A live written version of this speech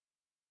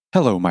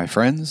Hello, my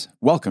friends.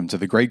 Welcome to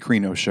the Greg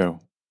Crino Show.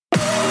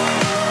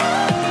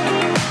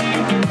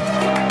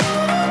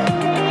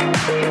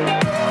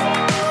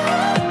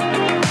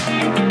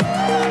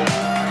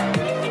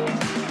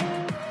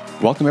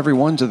 Welcome,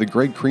 everyone, to the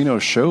Greg Crino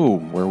Show,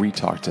 where we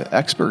talk to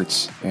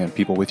experts and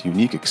people with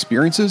unique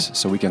experiences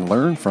so we can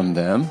learn from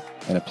them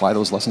and apply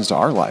those lessons to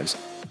our lives.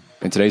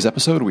 In today's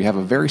episode, we have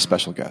a very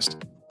special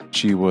guest.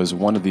 She was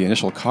one of the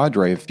initial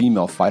cadre of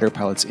female fighter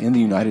pilots in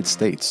the United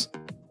States.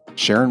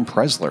 Sharon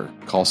Preszler,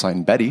 call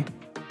sign Betty.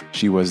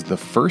 She was the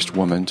first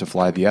woman to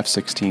fly the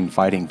F-16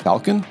 Fighting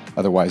Falcon,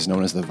 otherwise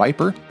known as the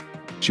Viper.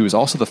 She was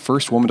also the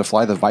first woman to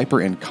fly the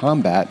Viper in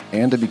combat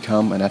and to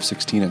become an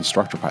F-16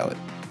 instructor pilot.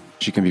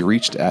 She can be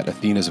reached at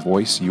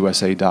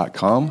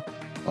athenasvoiceusa.com,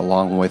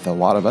 along with a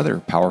lot of other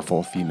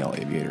powerful female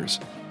aviators.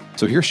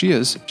 So here she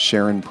is,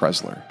 Sharon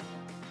Preszler.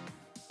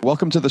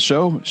 Welcome to the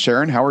show,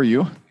 Sharon. How are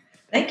you?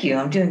 Thank you.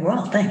 I'm doing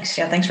well. Thanks.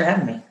 Yeah, thanks for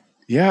having me.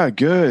 Yeah,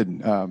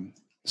 good.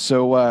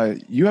 So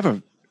you have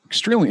an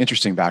extremely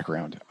interesting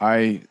background.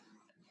 I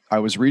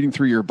was reading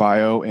through your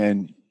bio,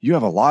 and you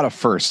have a lot of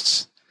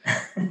firsts.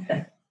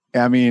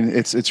 I mean,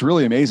 it's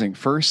really amazing.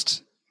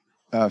 First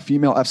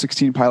female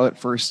F-16 pilot,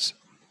 first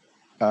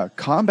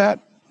combat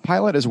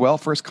pilot as well,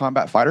 first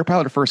combat fighter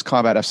pilot, or first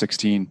combat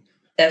F-16?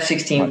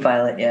 F-16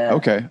 pilot, yeah.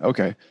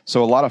 Okay.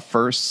 So a lot of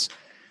firsts.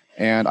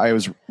 And I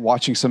was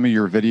watching some of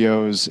your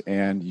videos,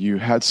 and you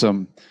had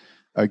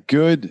a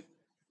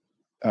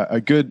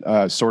good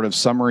sort of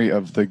summary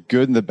of the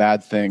good and the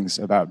bad things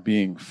about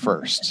being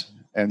first.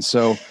 And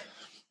so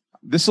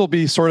this will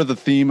be sort of the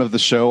theme of the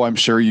show. I'm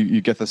sure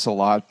you get this a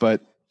lot,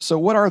 but so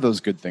what are those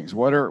good things?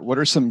 What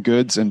are some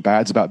goods and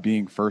bads about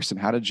being first,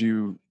 and how did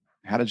you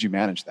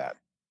manage that?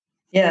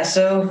 Yeah.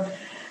 So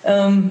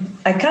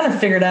I kind of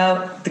figured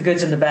out the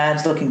goods and the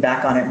bads looking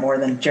back on it more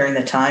than during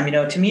the time.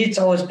 To me, it's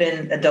always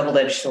been a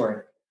double-edged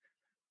sword,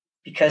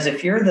 because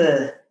if you're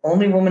the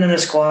only woman in a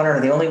squadron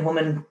or the only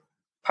woman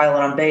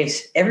pilot on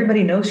base,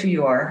 everybody knows who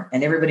you are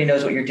and everybody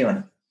knows what you're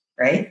doing,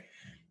 right?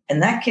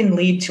 And that can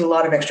lead to a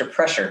lot of extra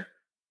pressure.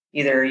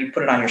 Either you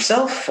put it on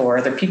yourself or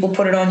other people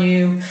put it on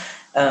you.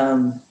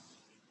 But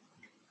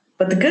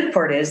the good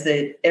part is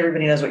that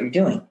everybody knows what you're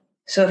doing.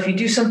 So if you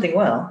do something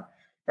well,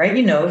 right,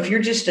 if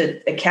you're just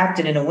a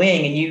captain in a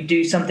wing and you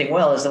do something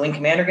well, is the wing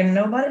commander going to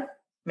know about it?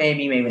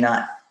 Maybe, maybe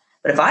not.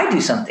 But if I do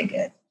something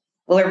good,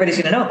 well,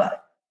 everybody's going to know about it.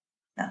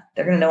 Now,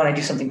 they're going to know when I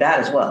do something bad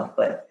as well.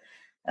 But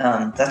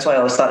that's why I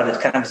always thought of it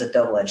kind of as a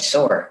double-edged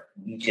sword.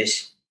 You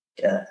just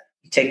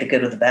you take the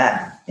good with the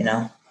bad,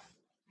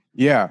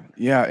 Yeah.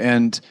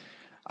 And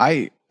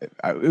it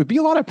would be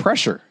a lot of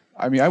pressure.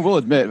 I mean, I will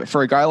admit,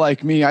 for a guy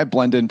like me, I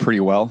blend in pretty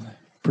well.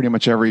 Pretty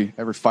much every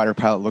fighter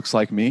pilot looks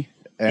like me,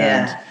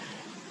 and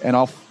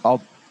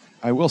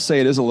I will say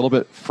it is a little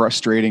bit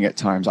frustrating at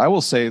times. I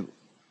will say,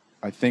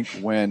 I think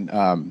when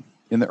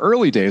in the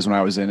early days when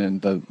I was in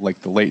the late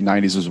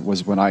 '90s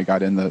was when I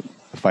got in the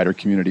fighter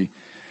community.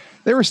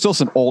 There were still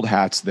some old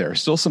hats there,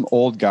 still some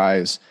old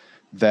guys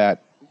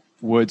that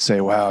would say,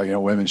 "Well,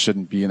 women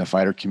shouldn't be in the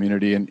fighter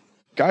community," and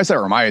guys that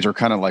were my age were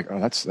kind of like, "Oh,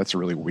 that's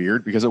really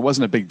weird," because it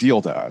wasn't a big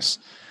deal to us.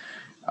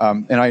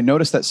 And I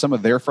noticed that some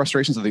of their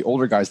frustrations of the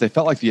older guys, they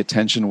felt like the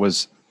attention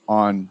was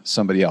on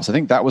somebody else. I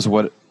think that was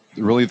what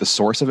really the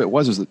source of it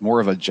was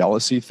more of a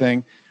jealousy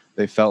thing.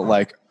 They felt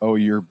like, "Oh,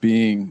 you're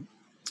being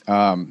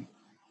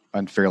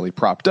unfairly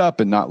propped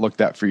up and not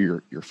looked at for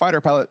your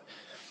fighter pilot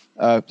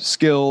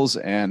skills,"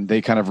 and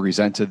they kind of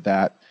resented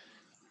that.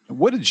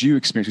 What did you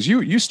experience?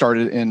 Because you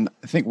started in,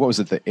 I think, what was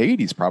it, the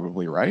 80s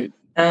probably, right?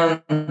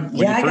 I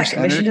got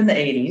commissioned in the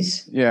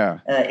 80s. Yeah.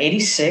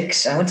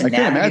 86. I went to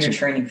navigator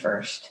training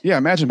first. Yeah,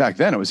 imagine back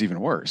then it was even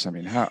worse. I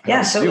mean, how did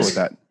you deal with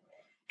that?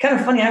 Kind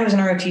of funny. I was in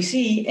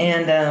ROTC,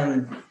 and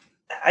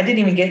I didn't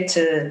even get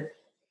to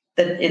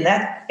in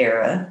that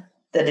era.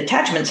 The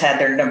detachments had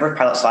their number of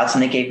pilot slots,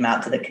 and they gave them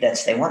out to the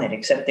cadets they wanted,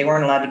 except they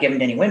weren't allowed to give them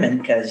to any women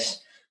because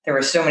there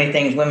were so many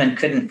things women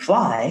couldn't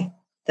fly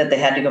that they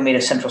had to go meet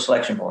a central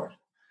selection board.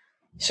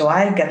 So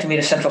I got to meet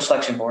a central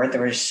selection board.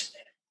 There was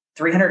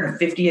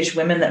 350-ish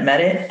women that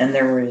met it, and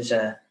there was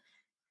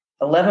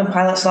 11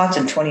 pilot slots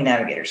and 20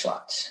 navigator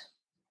slots.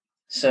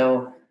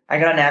 So I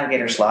got a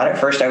navigator slot. At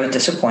first I was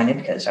disappointed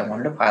because I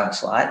wanted a pilot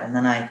slot, and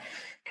then I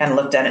kind of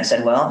looked at it and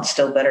said, well, it's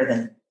still better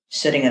than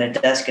sitting at a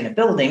desk in a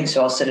building,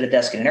 so I'll sit at a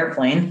desk in an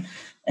airplane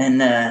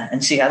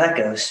and see how that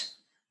goes.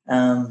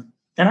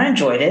 And I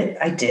enjoyed it.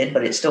 I did,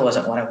 but it still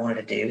wasn't what I wanted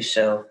to do.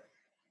 So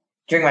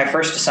during my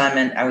first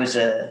assignment, I was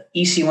a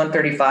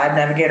EC-135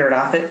 navigator at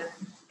Offutt.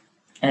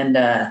 And,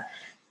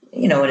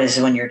 it is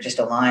when you're just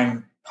a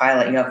line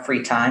pilot, you have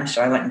free time.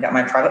 So I went and got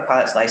my private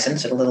pilot's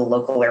license at a little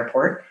local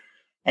airport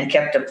and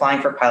kept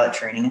applying for pilot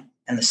training.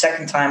 And the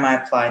second time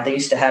I applied, they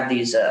used to have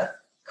these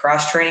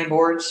cross-training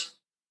boards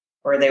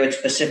where they would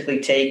specifically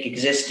take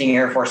existing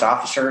Air Force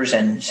officers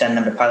and send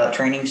them to pilot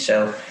training.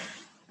 So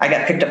I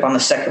got picked up on the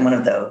second one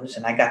of those,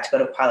 and I got to go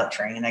to pilot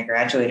training, and I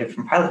graduated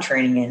from pilot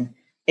training in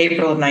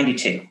April of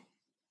 92.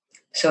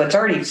 So it's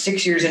already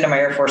 6 years into my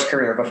Air Force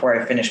career before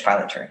I finished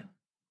pilot training.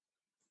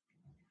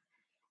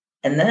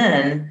 And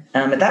then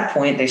at that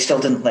point, they still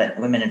didn't let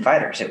women in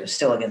fighters. It was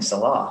still against the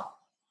law.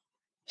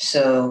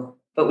 So,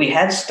 but we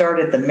had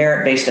started the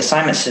merit-based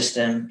assignment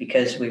system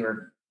because we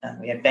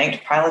had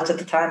banked pilots at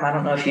the time. I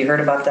don't know if you heard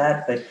about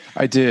that, but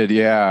I did.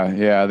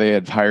 Yeah. They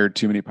had hired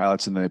too many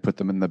pilots and they put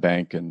them in the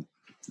bank. And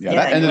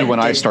that ended when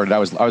I started. I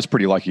was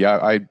pretty lucky.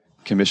 I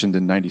commissioned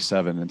in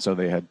 97. And so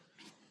they had,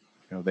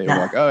 they were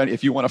like, oh, and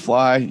if you want to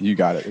fly, you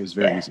got it. It was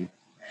very easy.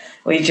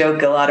 We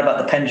joke a lot about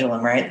the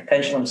pendulum, right? The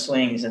pendulum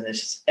swings, and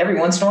it's every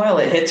once in a while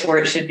it hits where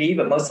it should be,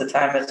 but most of the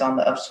time it's on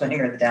the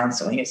upswing or the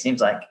downswing, it seems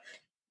like.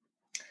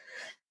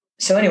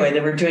 So anyway, they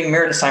were doing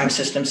merit assignment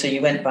system. So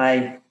you went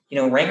by,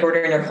 rank order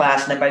in your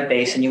class and then by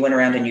base, and you went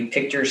around and you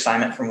picked your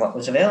assignment from what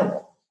was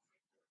available.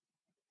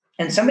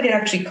 And somebody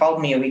had actually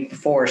called me a week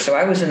before. So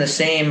I was in the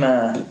same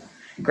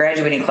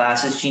graduating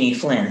class as Jeannie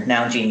Flynn,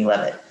 now Jeannie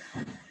Levitt.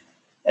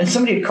 And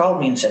somebody had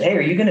called me and said, hey,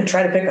 are you going to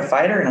try to pick a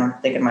fighter? And I'm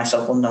thinking to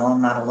myself, well, no,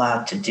 I'm not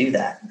allowed to do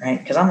that, right?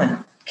 Because I'm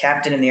a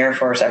captain in the Air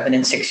Force. I've been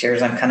in 6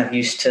 years. I'm kind of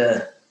used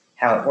to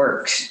how it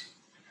works.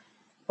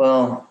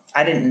 Well,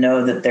 I didn't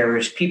know that there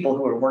was people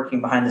who were working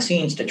behind the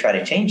scenes to try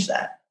to change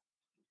that.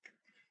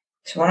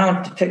 So when I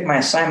went to pick my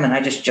assignment,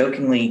 I just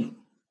jokingly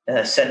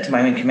said to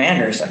my wing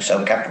commanders, like,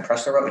 so Captain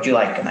Preszler, what would you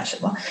like? And I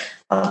said, well,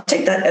 I'll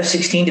take that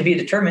F-16 to be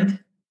determined.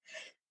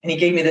 And he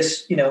gave me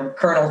this,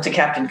 colonel to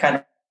captain kind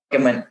of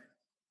and went,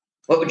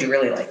 what would you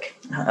really like?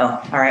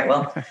 Oh, all right.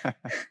 Well, how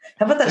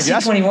about that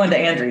C-21 to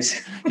Andrews?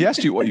 He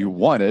asked you what you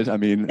wanted. I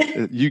mean,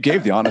 you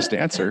gave the honest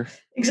answer.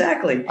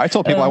 Exactly. I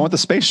told people I want the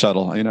space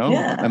shuttle,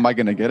 Am I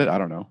going to get it? I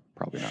don't know.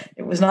 Probably not.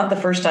 It was not the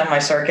first time my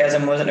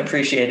sarcasm wasn't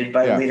appreciated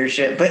by the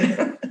leadership,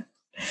 but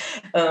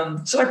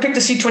so I picked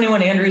a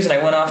C-21 Andrews and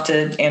I went off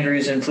to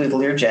Andrews and flew the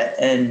Learjet.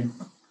 And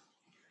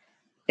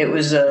it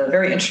was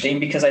very interesting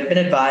because I'd been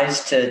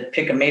advised to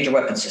pick a major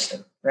weapon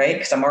system, right?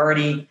 Because I'm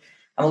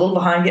a little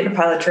behind getting a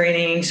pilot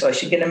training, so I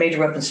should get a major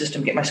weapon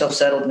system, get myself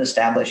settled and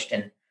established.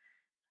 And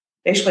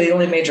basically the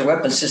only major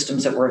weapon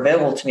systems that were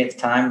available to me at the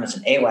time was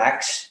an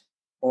AWACS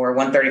or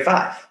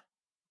 135.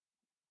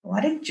 Well,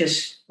 I didn't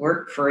just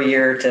work for a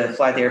year to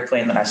fly the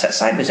airplane that I sat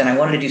sideways in. I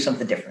wanted to do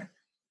something different.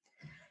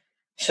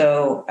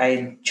 So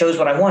I chose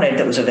what I wanted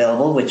that was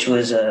available, which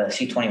was a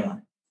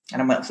C-21.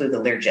 And I went through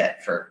the Learjet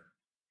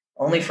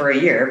only for a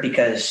year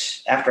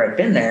because after I'd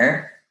been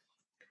there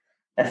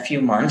a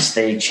few months,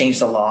 they changed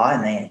the law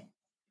and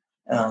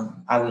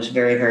I was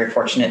very, very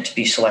fortunate to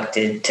be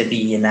selected to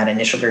be in that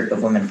initial group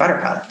of women fighter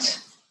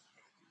pilots.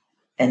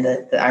 And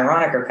the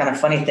ironic or kind of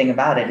funny thing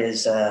about it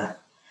is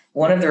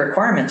one of the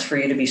requirements for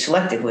you to be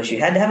selected was you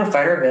had to have a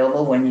fighter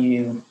available when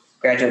you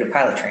graduated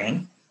pilot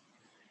training,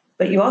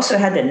 but you also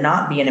had to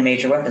not be in a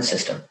major weapon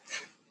system.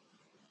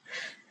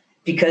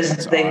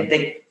 Because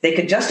they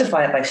could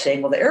justify it by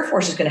saying, well, the Air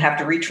Force is going to have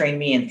to retrain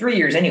me in 3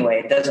 years anyway.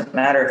 It doesn't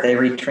matter if they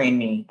retrain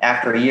me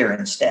after a year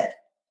instead.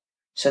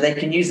 So they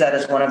can use that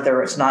as one of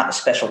their, it's not a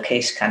special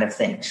case kind of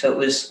thing. So it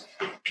was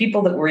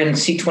people that were in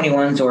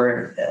C-21s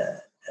or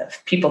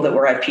people that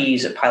were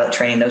IPs at pilot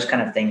training, those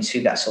kind of things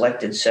who got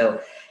selected.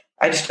 So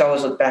I just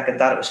always look back and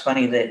thought it was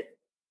funny that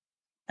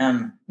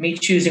me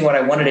choosing what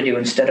I wanted to do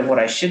instead of what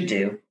I should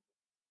do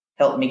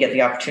helped me get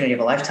the opportunity of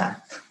a lifetime.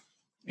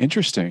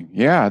 Interesting.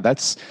 Yeah.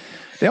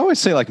 They always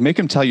say like, make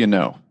them tell you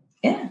no.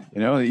 Yeah.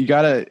 You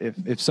gotta,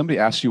 if somebody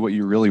asks you what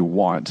you really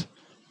want,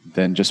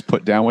 then just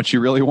put down what you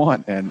really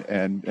want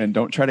and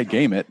don't try to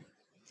game it.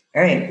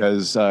 Right.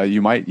 Because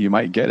you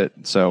might get it.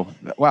 So,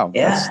 wow.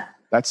 Yeah.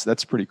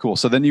 That's pretty cool.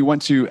 So then you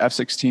went to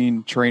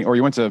F-16 train, or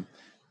you went to,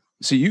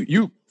 so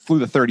you flew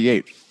the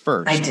 38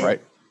 first, I did.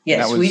 right?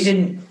 Yes. We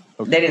didn't,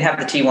 they didn't have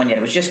the T1 yet.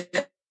 It was just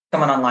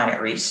coming online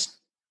at Reese.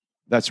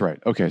 That's right.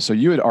 Okay. So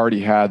you had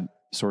already had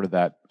sort of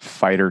that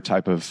fighter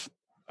type of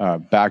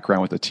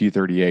background with the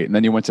T-38, and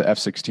then you went to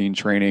F-16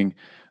 training.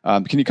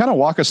 Can you kind of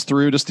walk us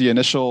through just the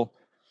initial,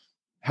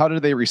 how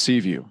did they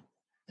receive you?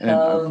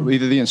 And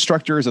either the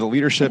instructors or the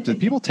leadership, did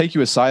people take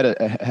you aside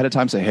ahead of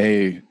time, say,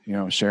 hey,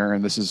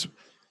 Sharon, this is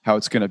how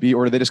it's going to be?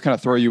 Or did they just kind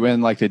of throw you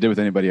in like they did with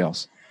anybody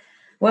else?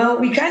 Well,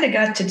 we kind of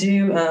got to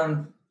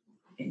do,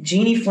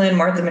 Jeannie Flynn,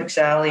 Martha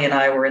McSally, and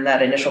I were in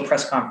that initial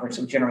press conference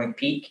with General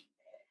McPeak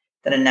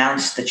that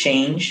announced the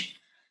change.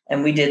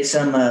 And we did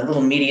some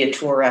little media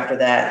tour after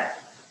that.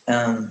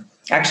 I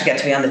actually got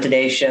to be on the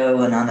Today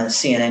Show and on a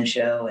CNN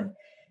show.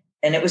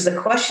 And it was the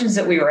questions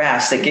that we were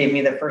asked that gave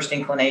me the first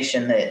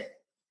inclination that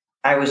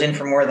I was in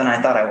for more than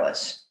I thought I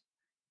was,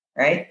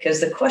 right?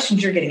 Because the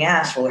questions you're getting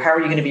asked, well, how are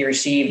you going to be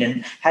received?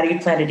 And how do you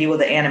plan to deal with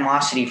the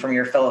animosity from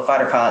your fellow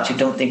fighter pilots who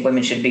don't think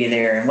women should be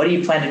there? And what do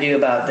you plan to do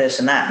about this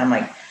and that? And I'm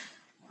like,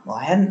 well,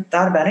 I hadn't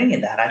thought about any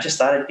of that. I just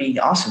thought it'd be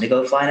awesome to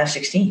go fly an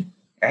F-16,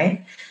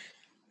 right?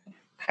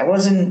 I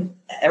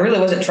really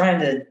wasn't trying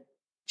to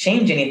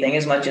change anything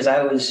as much as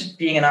I was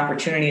being an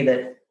opportunity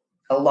that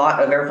a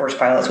lot of Air Force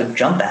pilots would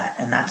jump at.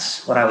 And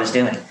that's what I was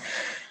doing.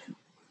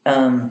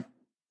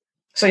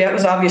 So yeah, it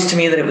was obvious to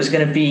me that it was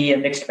going to be a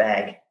mixed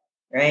bag,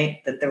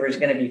 right? That there was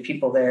going to be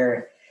people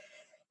there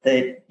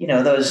that,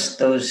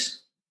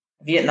 those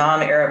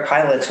Vietnam era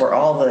pilots were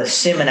all the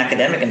sim and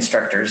academic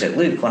instructors at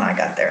Luke when I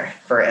got there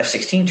for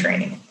F-16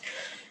 training.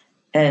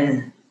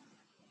 And,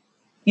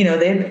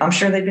 I'm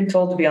sure they've been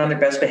told to be on their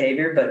best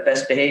behavior, but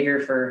best behavior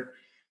for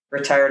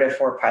retired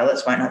F4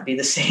 pilots might not be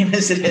the same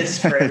as it is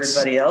for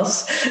everybody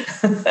else.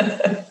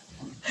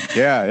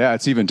 Yeah.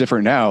 It's even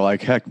different now.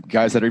 Like, heck,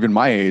 guys that are even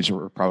my age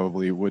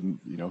probably wouldn't,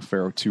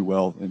 fare too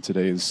well in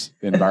today's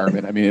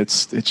environment. I mean,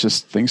 it's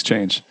just things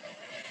change.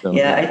 So,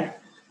 yeah.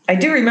 I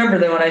do remember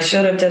though, when I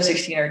showed up to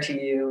F-16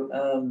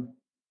 RTU,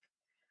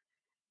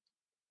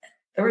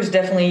 there was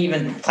definitely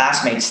even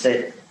classmates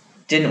that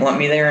didn't want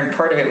me there. And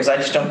part of it was, I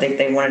just don't think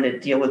they wanted to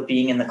deal with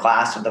being in the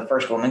class with the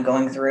first woman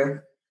going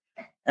through.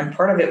 And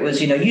part of it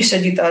was, you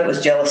said you thought it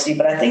was jealousy,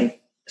 but I think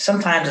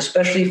sometimes,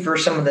 especially for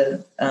some of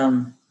the,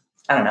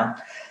 I don't know,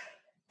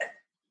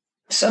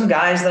 some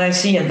guys that I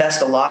see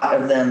invest a lot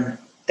of them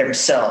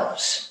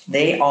themselves.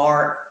 They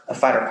are a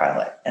fighter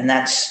pilot, and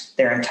that's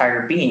their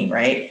entire being,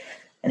 right?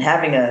 And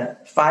having a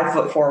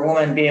 5'4"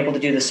 woman be able to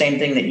do the same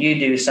thing that you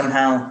do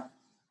somehow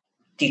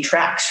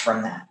detracts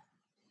from that.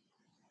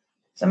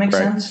 Does that make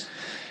sense?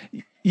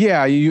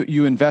 Yeah,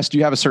 you invest.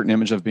 You have a certain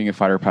image of being a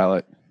fighter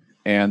pilot,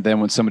 and then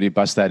when somebody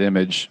busts that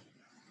image,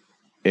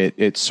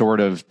 it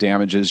sort of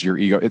damages your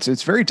ego.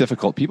 It's very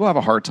difficult. People have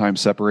a hard time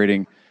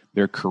separating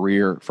their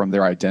career from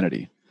their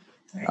identity.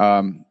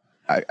 Right.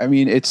 I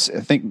mean, I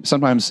think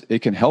sometimes it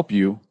can help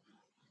you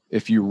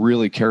if you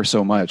really care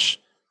so much.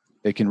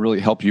 It can really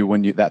help you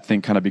when that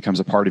thing kind of becomes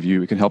a part of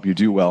you. It can help you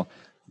do well.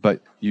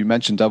 But you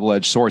mentioned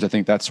double-edged swords. I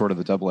think that's sort of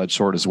the double-edged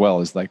sword as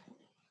well, is like,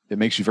 it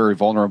makes you very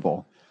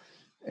vulnerable.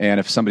 And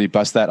if somebody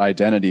busts that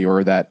identity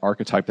or that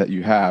archetype that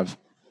you have,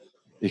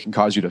 it can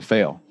cause you to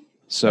fail.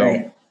 So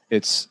right.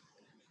 It's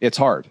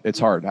hard. It's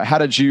hard. How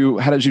did you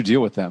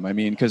deal with them? I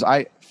mean, because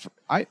I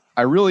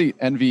really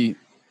envy,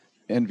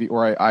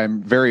 or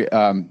I'm very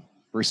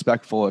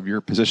respectful of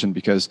your position,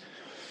 because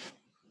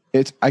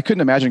I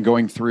couldn't imagine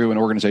going through an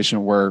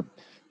organization where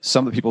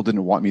some of the people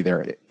didn't want me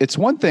there. It's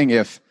one thing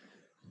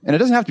and it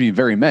doesn't have to be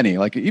very many,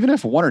 like even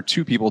if one or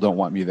two people don't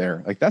want me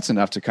there, like that's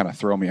enough to kind of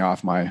throw me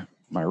off my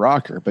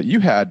rocker. But you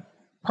had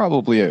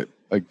probably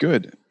a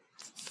good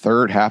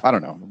third half, I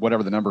don't know,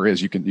 whatever the number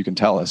is, you can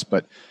tell us,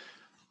 but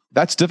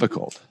that's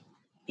difficult.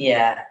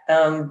 Yeah.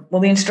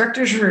 Well, the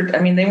instructors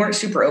they weren't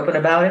super open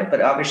about it,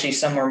 but obviously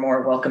some were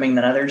more welcoming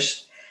than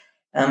others.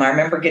 I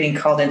remember getting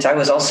called into, I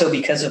was also,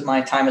 because of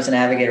my time as a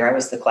navigator, I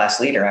was the class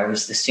leader. I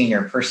was the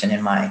senior person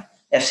in my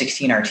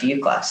F-16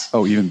 RTU class.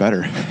 Oh, even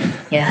better.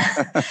 Yeah.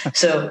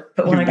 So,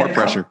 but when I got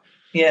pressure.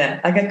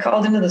 I got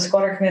called into the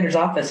squadron commander's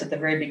office at the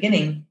very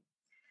beginning,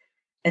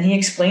 and he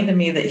explained to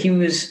me that he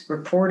was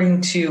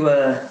reporting to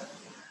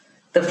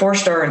the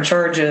 4-star in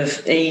charge of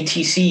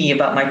AETC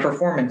about my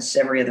performance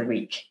every other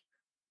week.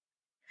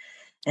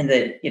 And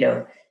that,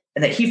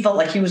 and that he felt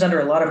like he was under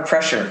a lot of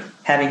pressure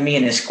having me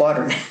in his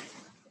squadron.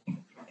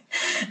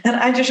 And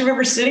I just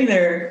remember sitting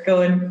there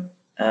going,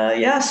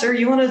 yeah, sir,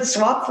 you want to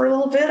swap for a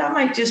little bit? I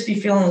might just be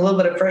feeling a little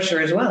bit of pressure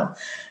as well.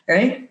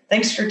 Right?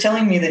 Thanks for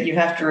telling me that you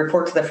have to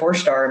report to the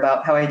 4-star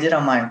about how I did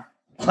on my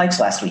flights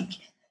last week.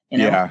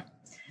 Yeah.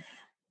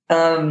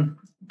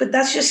 But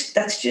that's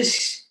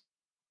just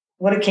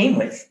what it came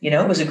with.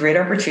 It was a great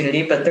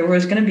opportunity, but there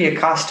was going to be a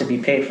cost to be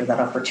paid for that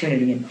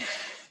opportunity.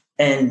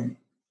 And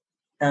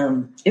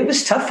it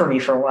was tough for me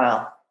for a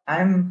while.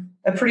 I'm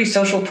a pretty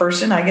social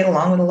person. I get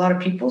along with a lot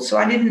of people. So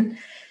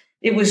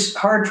it was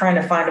hard trying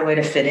to find a way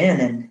to fit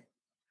in.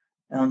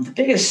 And the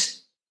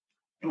biggest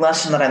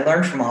lesson that I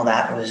learned from all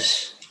that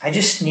was I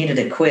just needed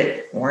to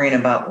quit worrying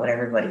about what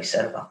everybody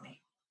said about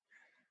me,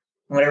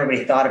 what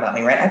everybody thought about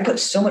me, right? I put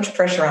so much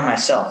pressure on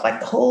myself.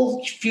 Like the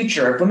whole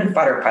future of women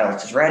fighter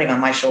pilots is riding on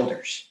my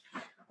shoulders.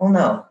 Well,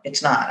 no,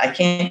 it's not. I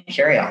can't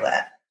carry all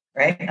that,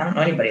 right? I don't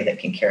know anybody that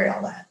can carry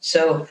all that.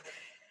 So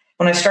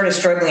when I started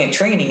struggling at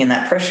training and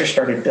that pressure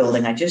started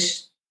building, I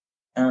just,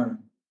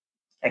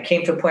 I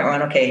came to a point where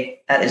I'm,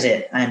 okay, that is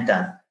it. I am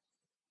done.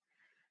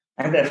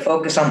 I'm going to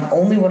focus on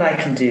only what I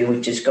can do,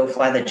 which is go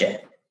fly the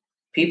jet.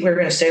 People are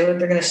going to say what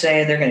they're going to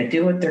say. They're going to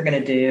do what they're going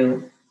to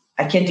do.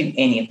 I can't do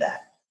any of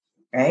that.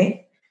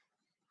 Right.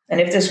 And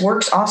if this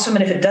works, awesome.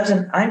 And if it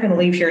doesn't, I'm going to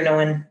leave here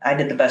knowing I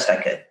did the best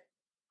I could.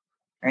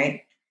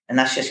 Right. And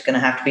that's just going to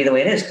have to be the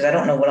way it is, because I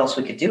don't know what else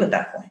we could do at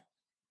that point.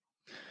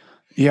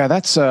 Yeah,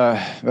 that's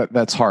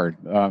hard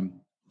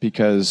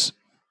because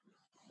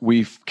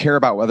we care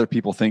about what other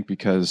people think,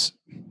 because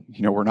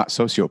we're not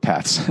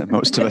sociopaths.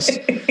 Most of us,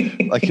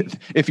 like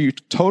if you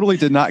totally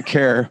did not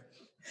care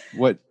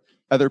what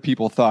other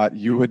people thought,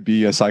 you would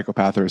be a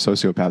psychopath or a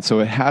sociopath. So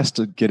it has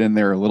to get in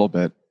there a little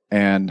bit.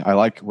 And I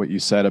like what you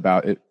said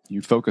about it.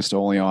 You focused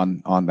only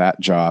on that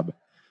job.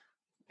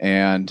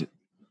 And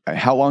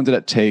how long did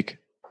it take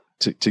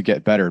to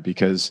get better?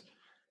 Because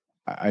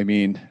I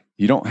mean,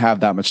 you don't have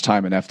that much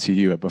time in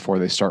FTU before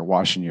they start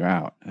washing you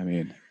out. I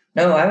mean,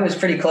 no, I was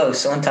pretty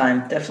close one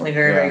time. Definitely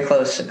very, very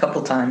close a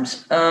couple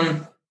times.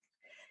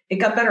 It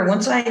got better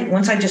once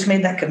I just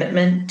made that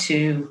commitment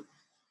to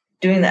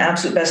doing the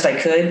absolute best I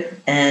could.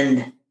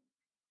 And,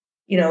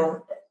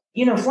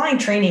 flying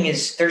training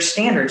there's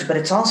standards, but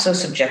it's also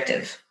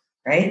subjective,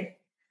 right?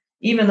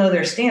 Even though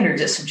there's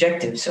standards, it's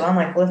subjective. So I'm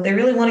like, well, if they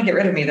really want to get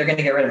rid of me, they're going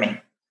to get rid of me.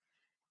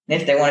 And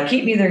if they want to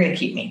keep me, they're going to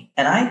keep me.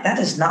 And that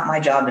is not my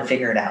job to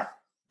figure it out.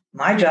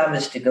 My job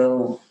is to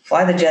go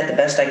fly the jet the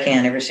best I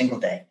can every single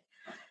day.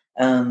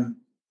 And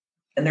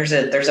there's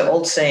an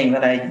old saying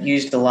that I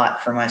used a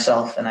lot for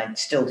myself, and I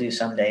still do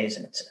some days.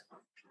 And it's,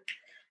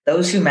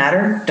 those who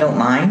matter don't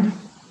mind,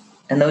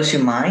 and those who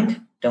mind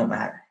don't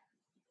matter.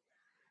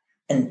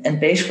 And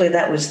basically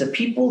that was the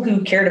people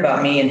who cared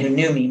about me and who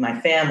knew me,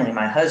 my family,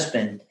 my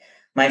husband,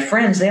 my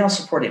friends, they all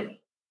supported me,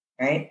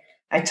 right?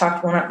 I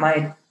talked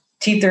my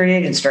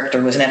T-38 instructor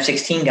was an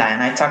F-16 guy,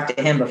 and I talked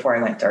to him before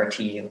I went to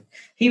RTU.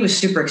 He was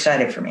super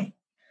excited for me.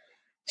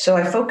 So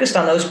I focused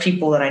on those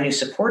people that I knew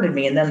supported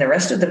me, and then the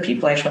rest of the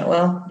people I just went,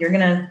 well, you're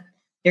gonna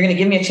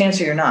give me a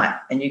chance or you're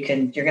not, and you're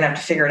gonna have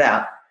to figure it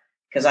out,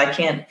 because I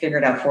can't figure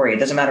it out for you. It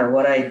doesn't matter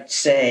what I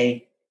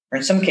say, or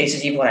in some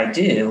cases even what I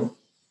do.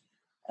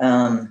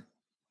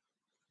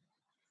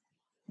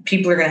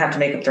 People are gonna have to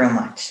make up their own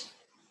minds,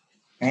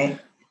 right?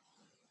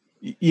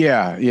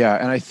 Yeah.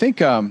 And I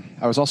think I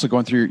was also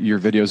going through your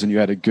videos, and you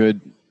had a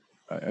good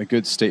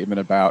statement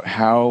about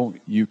how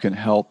you can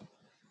help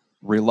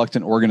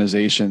reluctant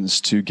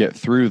organizations to get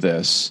through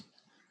this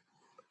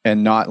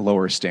and not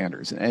lower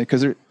standards. And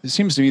because it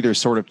seems to me there's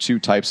sort of two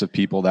types of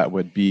people that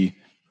would be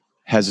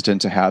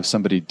hesitant to have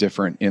somebody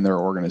different in their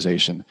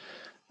organization.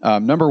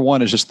 Number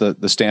one is just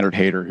the standard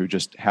hater who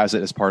just has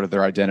it as part of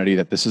their identity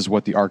that this is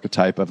what the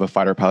archetype of a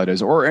fighter pilot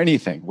is, or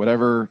anything,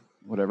 whatever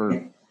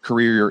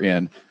career you're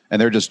in,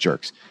 and they're just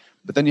jerks.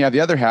 But then you have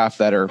the other half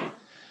that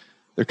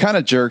they're kind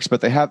of jerks,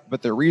 but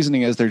their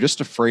reasoning is they're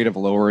just afraid of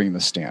lowering the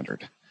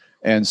standard.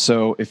 And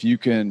so if we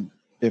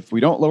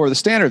don't lower the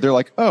standard, they're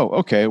like, oh,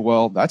 okay,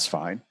 well, that's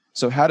fine.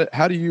 So how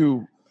do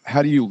you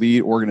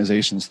lead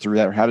organizations through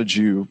that? Or how did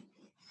you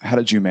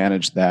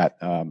manage that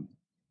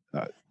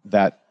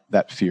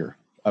that fear?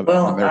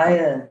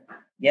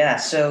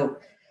 So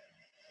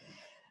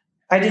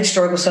I did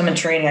struggle some in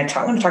training. I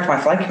went to talk to my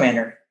flight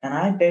commander, and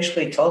I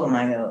basically told him,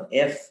 I go,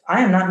 if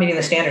I am not meeting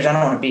the standards, I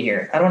don't want to be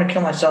here. I don't want to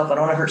kill myself. I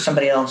don't want to hurt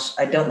somebody else.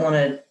 I don't want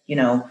to,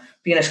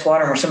 be in a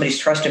squadron where somebody's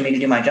trusted me to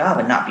do my job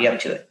and not be up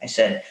to it. I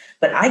said,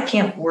 but I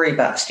can't worry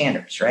about the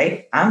standards,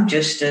 right? I'm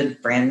just a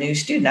brand new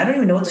student. I don't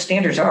even know what the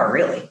standards are,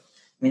 really. I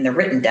mean, they're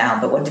written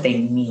down, but what do they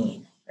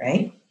mean,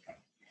 right?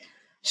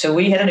 So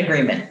we had an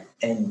agreement,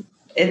 and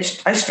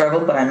I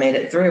struggled, but I made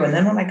it through. And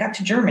then when I got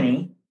to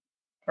Germany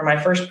for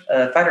my first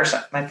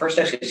my first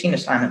F-16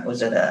 assignment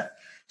was at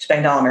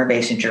Spangdahlem Air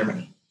Base in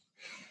Germany.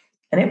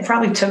 And it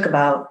probably took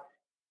about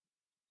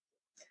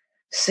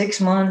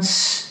 6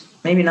 months,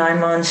 maybe 9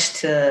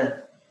 months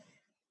to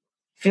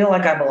feel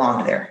like I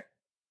belonged there,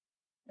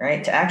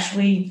 right? To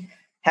actually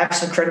have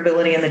some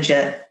credibility in the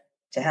jet,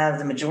 to have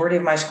the majority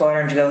of my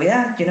squadron to go,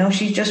 yeah,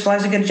 she just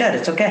flies a good jet.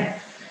 It's okay.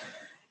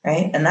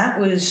 Right. And that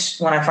was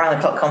when I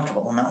finally felt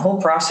comfortable. And that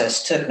whole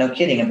process took, no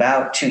kidding,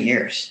 about 2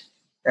 years.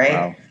 Right.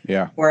 Wow.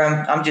 Yeah. Where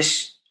I'm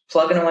just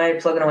plugging away,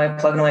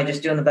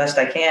 just doing the best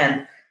I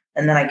can.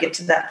 And then I get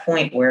to that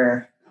point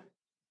where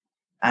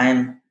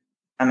I'm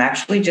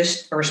actually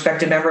just a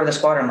respected member of the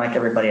squadron like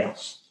everybody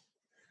else.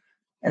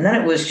 And then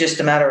it was just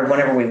a matter of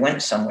whenever we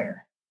went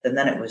somewhere, and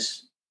then it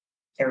was,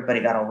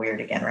 everybody got all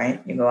weird again,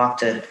 right? You go off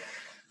to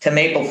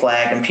Maple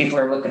Flag and people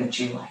are looking at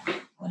you like,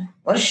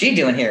 what is she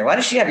doing here? Why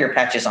does she have your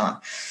patches on?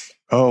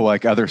 Oh,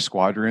 like other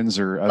squadrons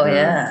or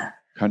other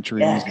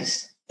countries? Yeah,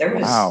 because there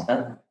was,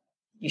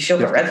 you show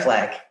the red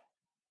flag,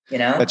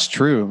 That's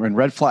true. And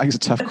red flag's a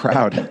tough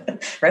crowd.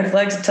 Red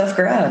flag's a tough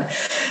crowd.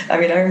 I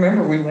mean, I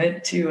remember we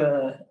went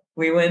to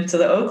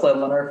the O Club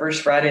on our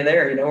first Friday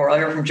there. We're all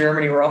here from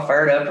Germany. We're all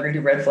fired up. We're going to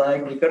do red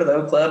flag. We go to the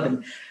O Club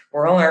and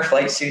we're all in our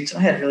flight suits. I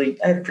had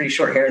pretty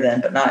short hair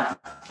then, but not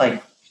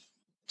like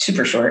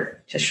super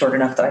short, just short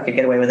enough that I could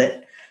get away with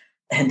it.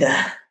 And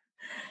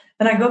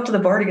I go up to the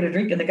bar to get a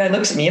drink, and the guy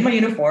looks at me in my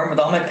uniform with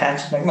all my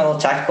patches, like my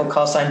little tactical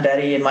call sign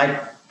Betty and my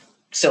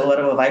silhouette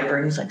of a Viper.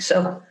 And he's like,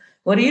 so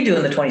what do you do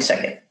in the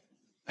 22nd?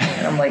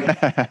 And I'm like,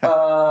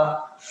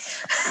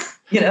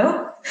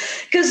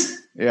 because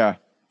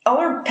all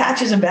our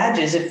patches and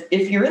badges,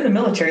 if you're in the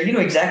military, you know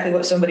exactly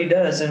what somebody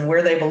does and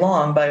where they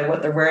belong by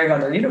what they're wearing on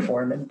their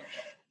uniform. And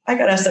I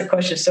got asked that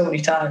question so many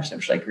times. I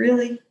was like,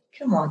 really?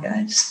 Come on,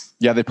 guys.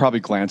 Yeah, they probably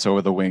glance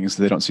over the wings.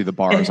 They don't see the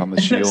bars on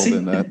the shield,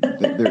 and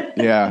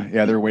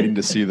they're waiting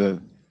to see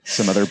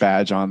some other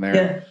badge on there.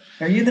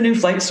 Yeah. Are you the new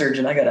flight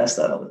surgeon? I got asked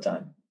that all the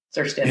time.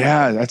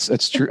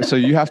 That's true. So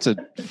you have to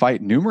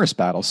fight numerous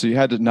battles. So you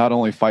had to not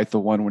only fight the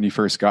one when you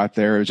first got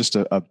there, it was just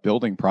a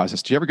building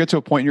process. Do you ever get to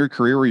a point in your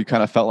career where you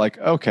kind of felt like,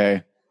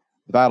 okay,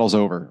 the battle's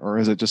over, or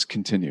has it just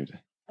continued?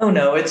 Oh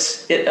no,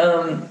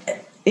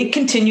 it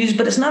continues,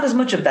 but it's not as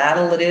much a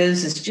battle.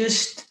 It's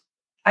just,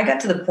 I got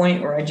to the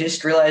point where I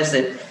just realized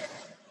that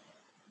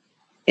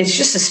it's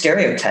just a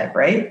stereotype,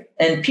 right?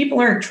 And people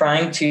aren't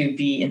trying to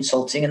be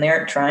insulting, and they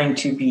aren't trying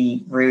to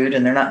be rude,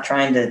 and they're not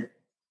trying to,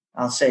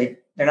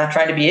 they're not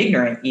trying to be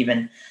ignorant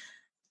even.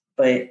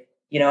 But,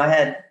 I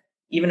had,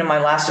 even in my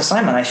last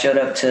assignment, I showed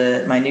up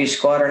to my new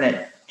squadron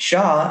at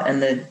Shaw,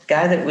 and the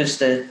guy that was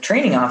the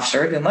training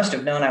officer, who must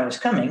have known I was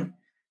coming,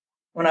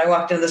 when I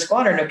walked into the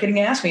squadron, no kidding,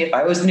 he asked me if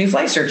I was the new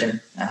flight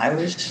surgeon. I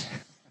was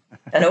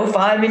an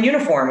O5 in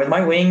uniform with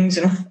my wings.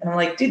 And I'm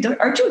like, dude,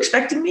 aren't you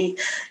expecting me?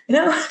 You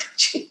know?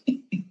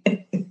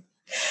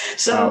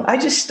 So I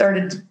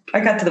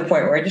got to the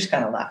point where I just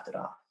kind of laughed it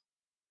off.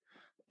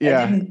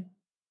 Yeah.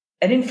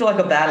 I didn't feel like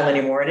a battle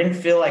anymore. I didn't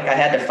feel like I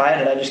had to fight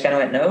it. I just kind of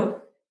went,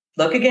 no,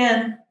 look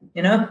again,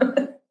 you know?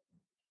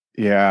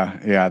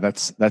 Yeah.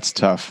 That's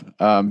tough.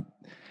 How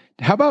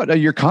about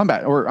your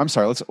combat, or I'm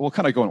sorry, we'll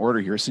kind of go in order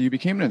here. So you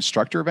became an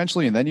instructor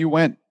eventually, and then you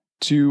went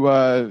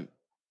to,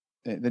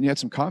 then you had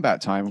some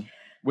combat time.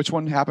 Which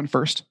one happened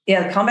first?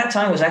 Yeah. The combat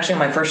time was actually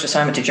my first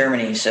assignment to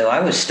Germany. So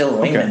I was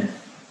still a wingman. Okay.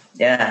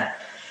 Yeah.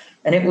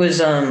 And it was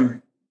I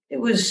think it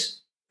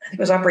was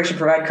Operation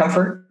Provide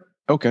Comfort.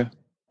 Okay.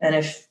 And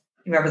if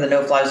you remember the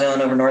no-fly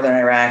zone over northern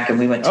Iraq, and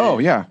we went to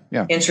yeah.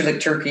 Incirlik,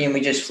 Turkey, and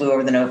we just flew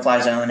over the no-fly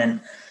zone.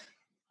 And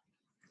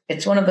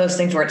it's one of those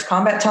things where it's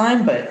combat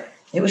time, but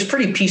it was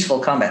pretty peaceful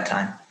combat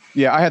time.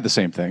 Yeah, I had the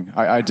same thing.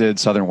 I did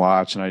Southern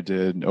Watch, and I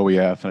did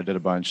OEF, and I did a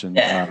bunch.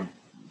 And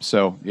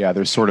so, yeah,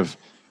 there's sort of,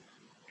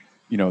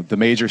 the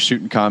major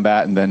shooting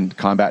combat and then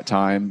combat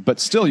time. But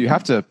still, you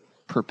have to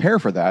prepare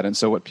for that. And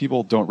so what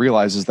people don't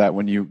realize is that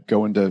when you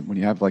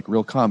have like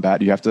real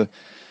combat, you have to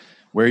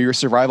wear your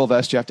survival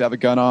vest, you have to have a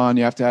gun on,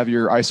 you have to have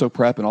your ISO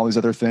prep and all these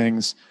other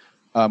things.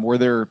 Were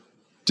there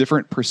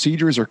different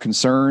procedures or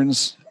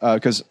concerns?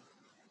 Because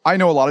I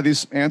know a lot of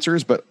these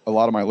answers, but a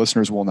lot of my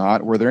listeners will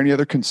not. Were there any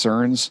other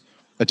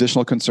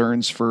additional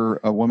concerns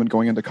for a woman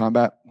going into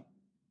combat?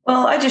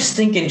 Well, I just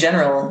think in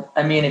general,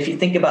 I mean, if you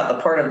think about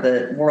the part of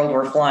the world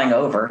we're flying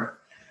over,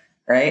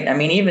 right? I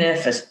mean, even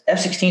if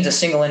F-16 is a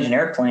single engine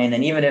airplane,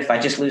 and even if I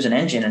just lose an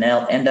engine and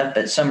I'll end up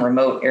at some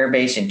remote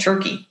airbase in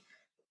Turkey,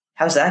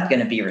 how's that going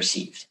to be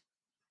received?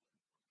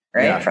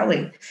 Right? Yeah.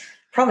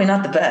 Probably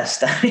not the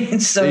best. I mean,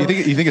 so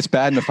you think it's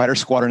bad in a fighter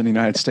squadron in the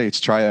United States?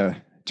 Try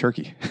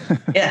Turkey.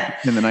 Yeah.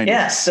 In the 90s.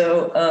 Yeah.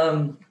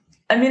 So,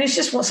 I mean, it's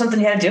just something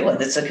you had to deal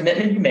with. It's a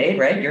commitment you made,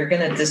 right?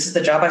 This is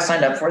the job I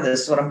signed up for.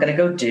 This is what I'm going to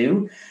go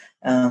do.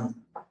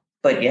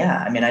 But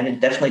yeah, I mean, I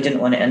definitely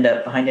didn't want to end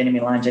up behind enemy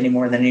lines any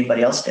more than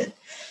anybody else did.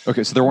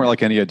 Okay. So there weren't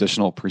like any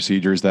additional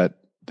procedures that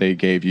they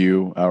gave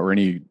you or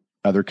any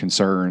other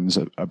concerns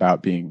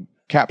about being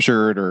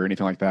captured or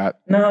anything like that?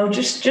 No,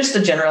 just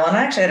the general. And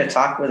I actually had a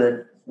talk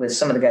with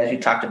some of the guys who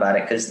talked about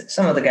it, because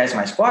some of the guys in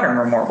my squadron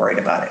were more worried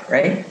about it.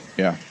 Right.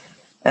 Yeah.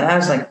 And I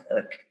was like,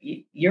 look,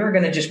 you're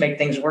going to just make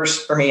things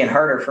worse for me and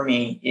harder for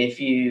me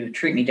if you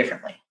treat me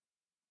differently.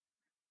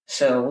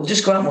 So we'll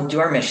just go out and we'll do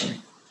our mission.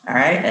 All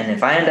right. And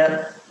if I end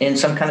up in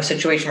some kind of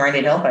situation where I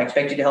need help, I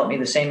expect you to help me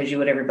the same as you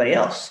would everybody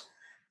else.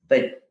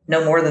 But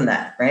no more than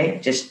that.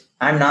 Right. Just,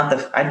 I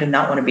do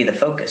not want to be the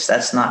focus.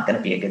 That's not going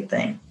to be a good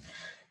thing.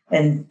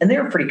 And they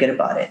were pretty good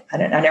about it. I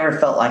never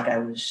felt like I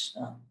was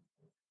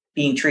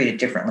being treated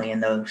differently in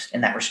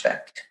that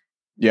respect.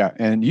 Yeah,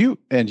 and you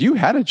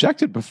had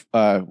ejected. Well,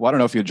 I don't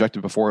know if you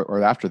ejected before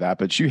or after that,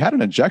 but you had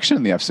an ejection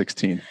in the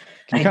F-16.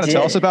 Can you kind of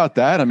tell us about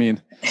that? I mean,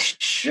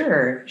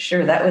 sure.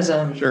 That was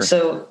Sure.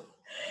 So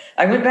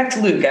I went back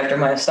to Luke after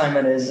my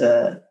assignment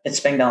at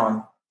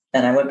Spangdahlem,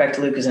 and I went back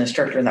to Luke as an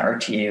instructor in the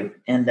RTU,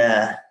 and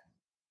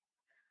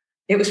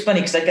it was funny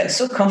because I got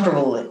so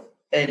comfortable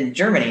in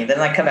Germany. Then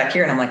I come back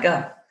here and I'm like,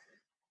 oh,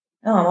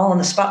 I'm all in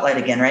the spotlight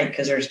again, right?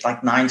 Because there's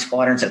like 9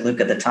 squadrons at Luke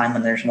at the time,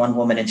 and there's one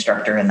woman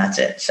instructor, and that's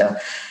it. So,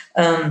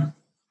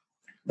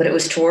 but it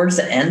was towards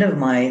the end of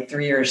my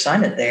 3-year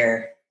assignment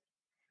there.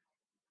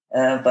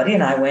 Buddy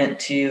and I went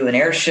to an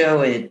air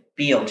show at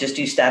Beale, just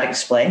do static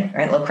display,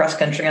 right? A little cross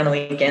country on the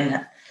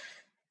weekend.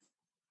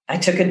 I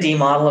took a D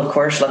model, of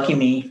course, lucky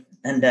me.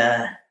 And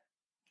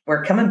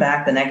we're coming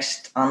back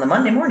on the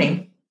Monday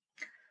morning,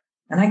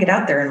 and I get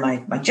out there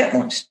and my jet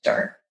won't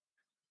start.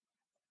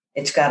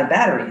 It's got a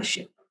battery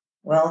issue.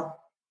 Well,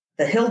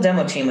 the Hill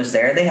demo team was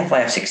there. They have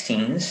fly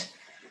F-16s,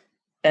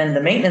 and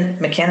the maintenance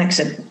mechanics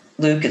at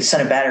Luke had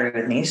sent a battery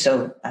with me.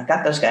 So I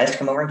got those guys to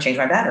come over and change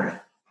my battery.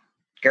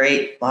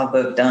 Great,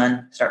 logbook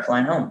done, start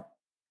flying home.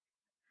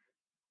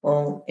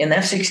 Well, in the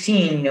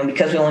F-16,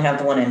 because we only have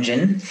the one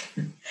engine,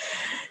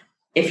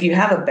 if you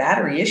have a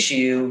battery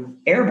issue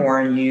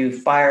airborne, you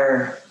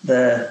fire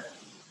the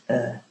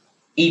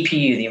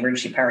EPU, the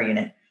emergency power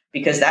unit,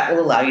 because that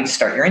will allow you to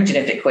start your engine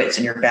if it quits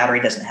and your battery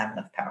doesn't have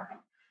enough power.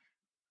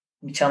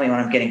 You tell me when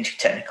I'm getting too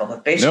technical,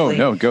 but basically,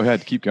 no, go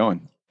ahead, keep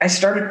going. I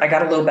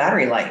got a low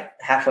battery light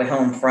halfway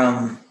home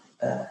from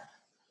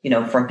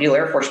Beale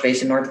Air Force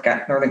Base in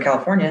Northern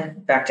California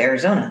back to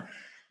Arizona.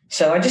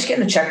 So I just get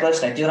in the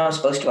checklist. I do what I'm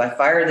supposed to. I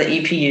fire the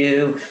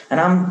EPU, and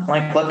I'm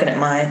like looking at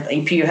the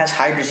EPU has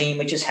hydrazine,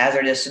 which is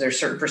hazardous. So there's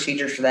certain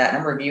procedures for that, and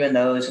I'm reviewing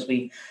those as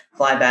we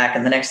fly back.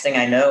 And the next thing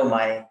I know,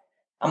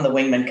 I'm the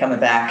wingman coming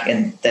back,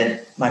 and then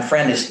my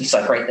friend he's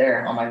like right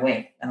there on my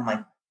wing, and I'm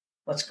like,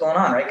 what's going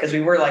on, right? Because we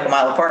were like a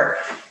mile apart,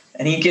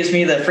 and he gives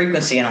me the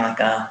frequency, and I'm like,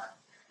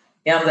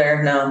 yeah, I'm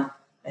there. No,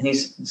 and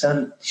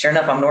so sure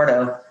enough, I'm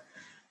Nordo.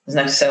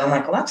 So I'm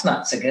like, well, that's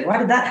not so good. Why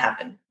did that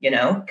happen?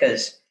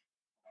 Because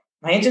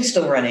my engine's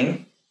still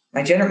running.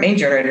 My main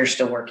generator is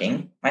still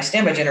working. My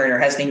standby generator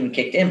hasn't even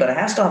kicked in, but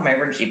I still have my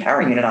emergency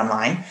power unit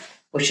online,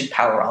 which should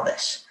power all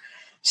this.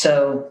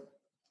 So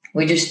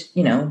we just,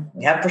 we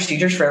have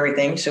procedures for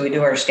everything. So we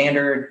do our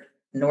standard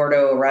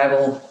Nordo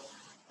arrival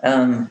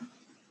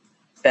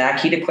back.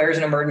 He declares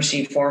an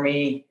emergency for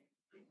me,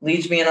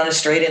 leads me in on a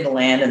straight into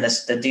land. And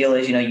the deal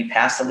is, you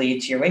pass the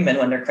lead to your wingmen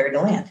when they're cleared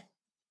to land.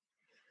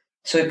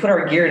 So we put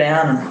our gear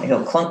down and I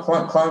go clunk,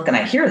 clunk, clunk, and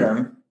I hear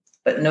them,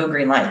 but no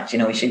green lights.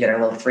 We should get our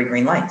little 3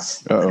 green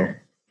lights. Uh-oh.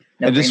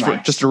 No, and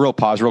just a real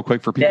pause real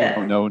quick for people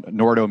who don't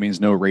know, Nordo means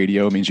no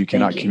radio, means you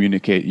cannot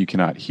communicate, you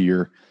cannot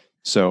hear.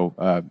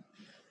 So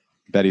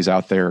Betty's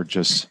out there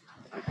just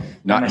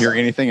not hearing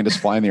anything and just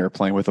flying the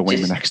airplane with a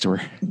wingman next to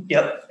her.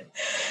 Yep.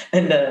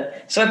 And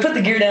so I put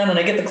the gear down and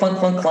I get the clunk,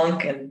 clunk,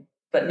 clunk,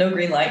 but no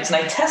green lights. And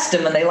I test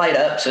them and they light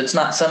up. So it's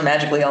not some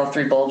magically all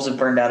 3 bulbs have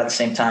burned out at the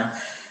same time.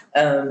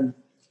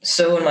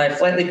 So when my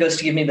flight lead goes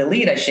to give me the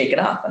lead, I shake it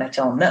off and I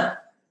tell him no.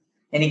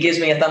 And he gives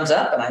me a thumbs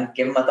up and I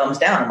give him a thumbs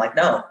down. I'm like,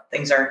 no,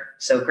 things aren't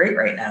so great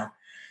right now.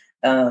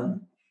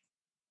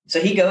 So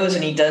he goes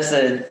and he does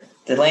the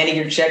landing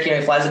gear check.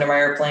 He flies into my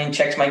airplane,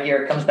 checks my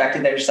gear, comes back to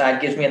the other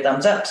side, gives me a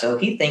thumbs up. So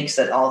he thinks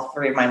that all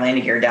 3 of my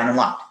landing gear are down and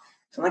locked.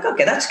 So I'm like,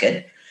 okay, that's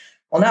good.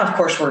 Well, now, of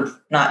course, we're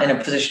not in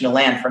a position to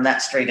land from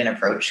that straight in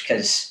approach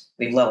because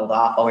we've leveled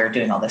off while we were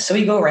doing all this. So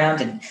we go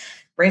around and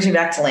brings me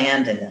back to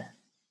land, and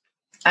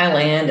I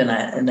land,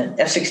 and the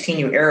F-16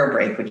 you aero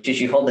brake, which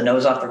is you hold the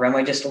nose off the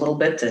runway just a little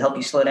bit to help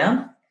you slow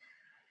down.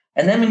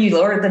 And then when you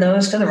lower the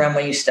nose to the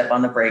runway, you step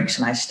on the brakes,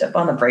 and I step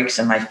on the brakes,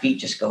 and my feet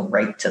just go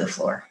right to the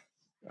floor.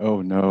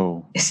 Oh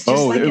no!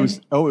 It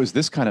was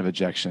this kind of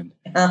ejection.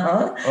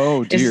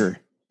 Oh dear!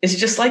 It's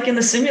just like in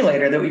the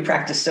simulator that we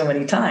practice so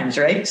many times,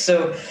 right?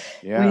 So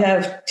we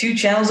have 2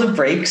 channels of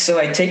brakes. So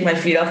I take my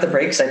feet off the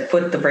brakes, I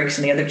put the brakes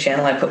in the other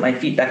channel, I put my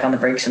feet back on the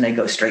brakes, and they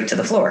go straight to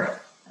the floor.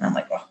 And I'm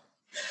like, well,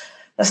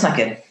 that's not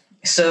good.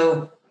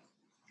 So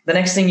the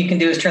next thing you can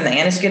do is turn the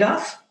anti-skid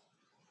off.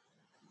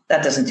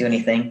 That doesn't do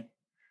anything.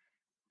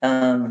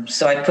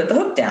 So I put the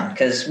hook down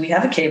because we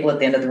have a cable at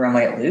the end of the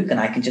runway at Luke, and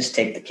I can just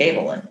take the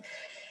cable. And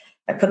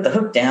I put the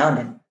hook down,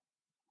 and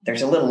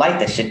there's a little light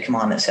that should come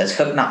on that says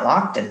hook not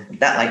locked, and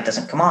that light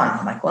doesn't come on.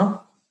 I'm like,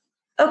 well,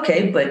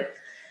 okay, but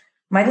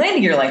my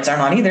landing gear lights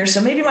aren't on either,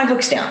 so maybe my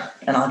hook's down,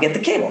 and I'll get the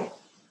cable.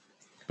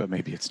 But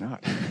maybe it's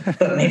not.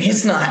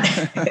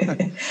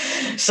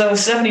 So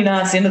 70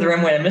 knots into the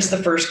runway, I missed the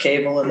first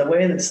cable, and the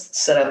way that's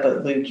set up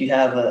at Luke, you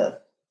have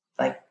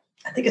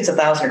I think it's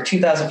 1,000 or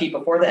 2,000 feet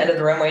before the end of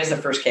the runway is the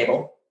first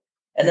cable,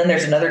 and then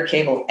there's another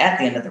cable at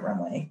the end of the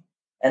runway,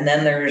 and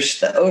then there's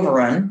the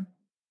overrun,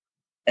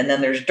 and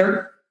then there's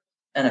dirt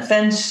and a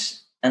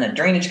fence and a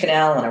drainage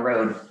canal and a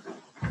road.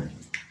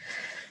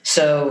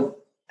 So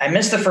I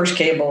missed the first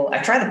cable. I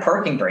try the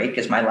parking brake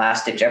as my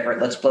last ditch effort.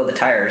 Let's blow the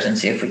tires and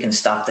see if we can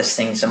stop this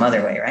thing some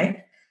other way,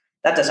 right?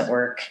 That doesn't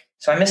work.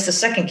 So I missed the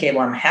second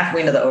cable. I'm halfway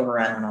into the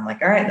overrun, and I'm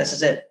like, all right, this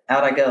is it.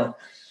 Out I go.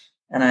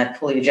 And I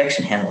pull the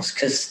ejection handles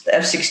because the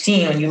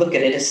F-16, when you look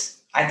at it,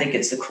 I think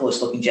it's the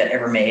coolest looking jet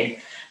ever made.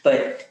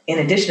 But in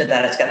addition to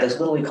that, it's got those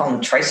little, we call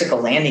them tricycle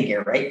landing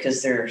gear, right?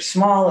 Because they're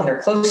small and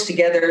they're close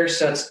together.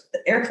 So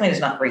the airplane is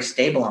not very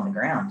stable on the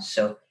ground.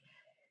 So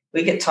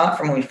we get taught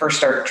from when we first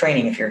start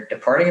training, if you're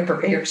departing a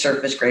prepared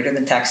surface greater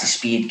than taxi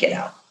speed, get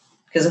out.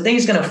 Because the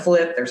thing's going to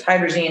flip. There's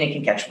hydrazine. It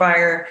can catch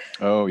fire.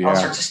 Oh, yeah. All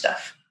sorts of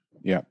stuff.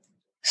 Yeah.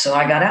 So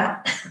I got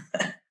out.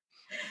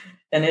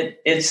 And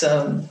it's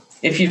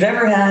if you've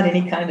ever had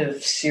any kind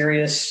of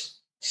serious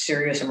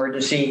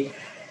emergency,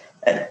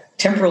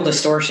 temporal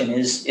distortion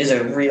is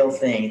a real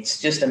thing.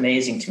 It's just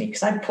amazing to me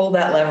because I pulled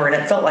that lever and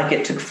it felt like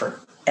it took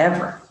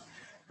forever.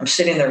 I'm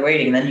sitting there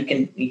waiting, and then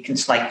you can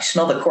like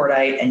smell the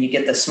cordite and you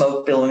get the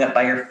smoke billowing up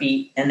by your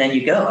feet, and then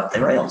you go up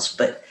the rails.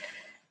 But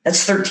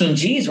that's 13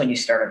 G's when you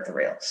start up the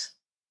rails.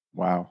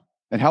 Wow.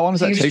 And how long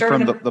does that take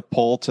from the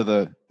pull to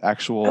the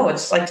actual? Oh,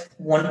 it's like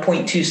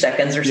 1.2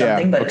 seconds or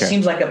something, but it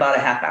seems like about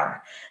a half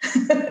hour.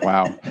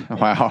 Wow.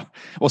 Well,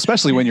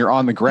 especially when you're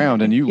on the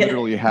ground and you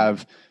literally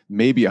have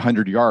maybe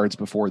 100 yards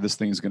before this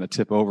thing's going to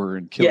tip over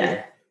and kill you.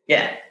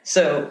 Yeah.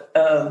 So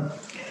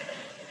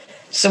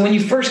when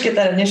you first get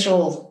that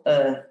initial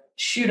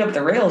shoot up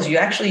the rails, you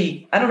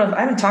actually, I don't know,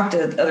 I haven't talked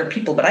to other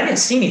people, but I didn't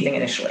see anything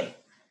initially.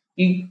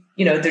 You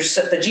know, there's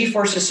the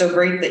G-force is so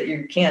great that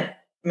you can't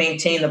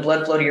maintain the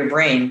blood flow to your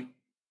brain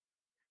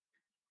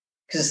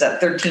because it's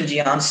that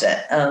 13G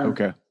onset.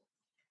 Okay.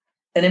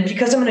 And then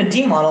because I'm in a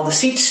D model, the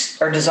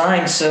seats are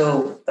designed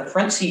so the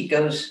front seat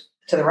goes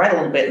to the right a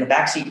little bit and the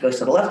back seat goes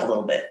to the left a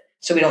little bit,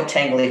 so we don't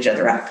tangle each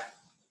other up.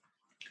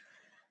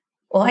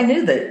 Well, I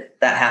knew that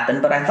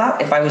happened, but I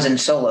thought if I was in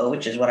solo,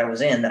 which is what I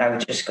was in, that I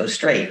would just go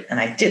straight, and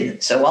I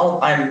didn't. So while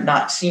I'm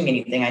not seeing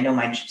anything, I know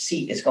my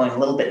seat is going a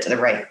little bit to the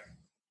right.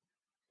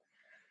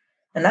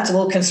 And that's a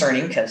little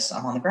concerning because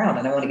I'm on the ground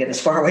and I want to get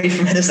as far away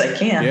from it as I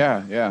can.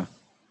 Yeah.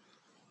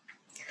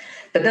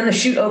 But then the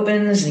chute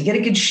opens and you get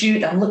a good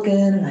chute. I'm looking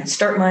and I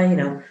start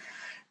my,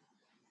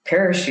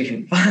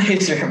 parachute,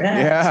 visor,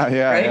 mask.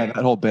 Yeah, that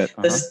whole bit.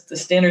 The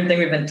standard thing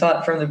we've been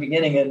taught from the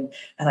beginning.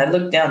 And I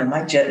look down and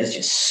my jet is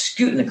just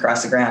scooting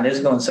across the ground. It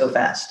was going so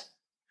fast.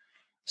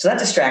 So that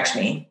distracts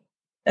me.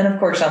 And of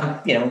course,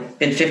 I'm,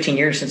 been 15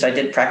 years since I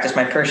did practice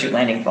my parachute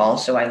landing fall.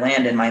 So I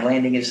land and my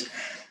landing is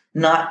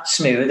not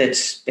smooth.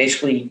 It's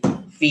basically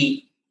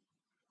feet,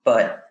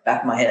 butt,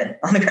 back of my head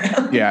on the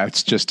ground. Yeah,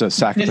 it's just a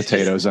sack of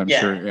potatoes, I'm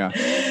sure. Yeah.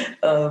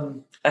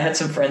 I had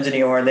some friends in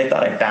the ER. They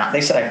thought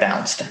they said I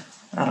bounced.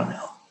 I don't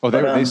know. Oh,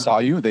 they saw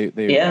you?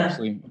 They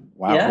actually,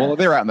 wow. Yeah. Well,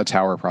 they were out in the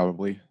tower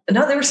probably.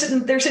 No, they were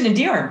sitting in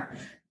D-arm.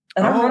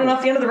 And I'm running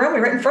off the end of the runway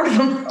right in front of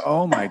them.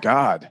 Oh my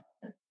God.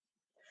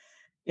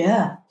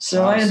 Yeah.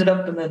 So I ended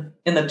up in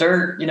the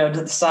dirt, to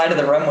the side of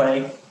the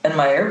runway, and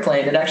my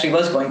airplane, it actually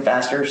was going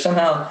faster.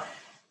 Somehow, I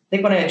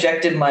think when I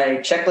ejected, my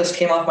checklist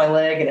came off my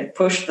leg and it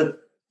pushed the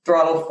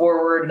throttle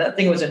forward, and that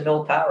thing was in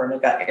mill power, and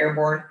it got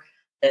airborne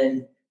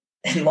and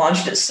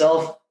launched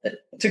itself. It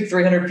took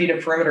 300 feet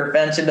of perimeter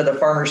fence into the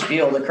farmer's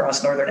field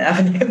across Northern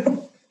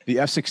Avenue. The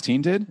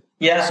F-16 did?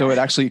 Yeah. So it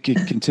actually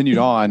continued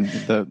on.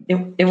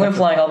 It went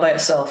flying all by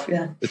itself.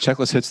 Yeah. The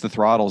checklist hits the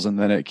throttles and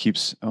then it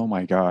keeps, oh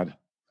my God.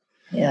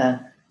 Yeah.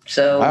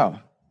 So. Wow.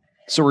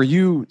 So were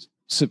you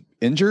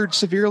injured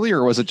severely,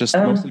 or was it just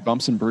mostly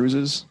bumps and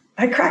bruises?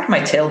 I cracked my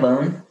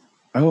tailbone.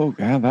 Oh,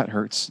 yeah, that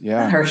hurts.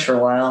 Yeah. That hurts for a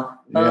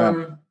while.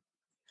 Yeah.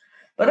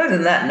 But other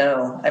than that,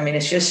 no. I mean,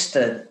 it's just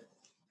the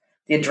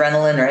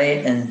adrenaline,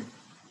 right? And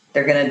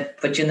they're going to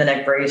put you in the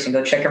neck brace and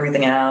go check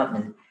everything out.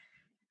 And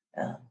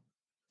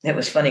it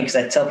was funny because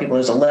I tell people it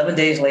was 11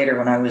 days later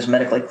when I was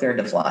medically cleared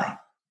to fly.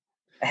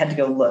 I had to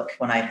go look.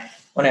 When I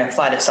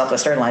applied at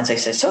Southwest Airlines, they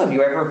said, "So have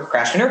you ever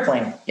crashed an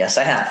airplane?" "Yes,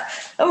 I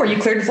have." "Oh, are you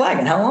cleared to fly?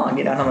 And how long?"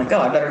 And I'm like, "Oh,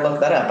 I better look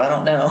that up. I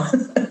don't know."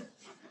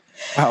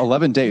 Wow,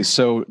 11 days.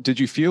 So did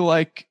you feel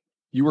like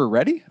you were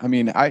ready? I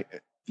mean, you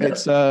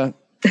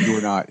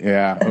were not.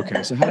 Yeah.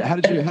 Okay. So how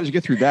did you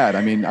get through that?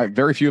 I mean,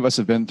 very few of us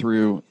have been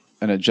through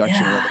an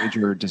ejection or a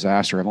major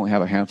disaster. I've only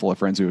have a handful of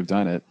friends who have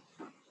done it.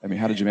 I mean,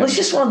 how did you manage? Well, it's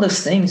just one of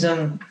those things.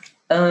 The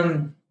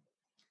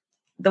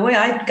way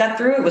I got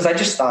through it was I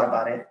just thought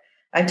about it.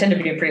 I tend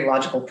to be a pretty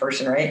logical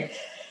person, right?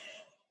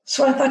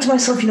 So I thought to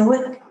myself, you know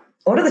what?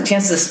 What are the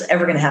chances this is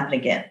ever going to happen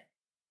again?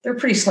 They're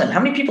pretty slim. How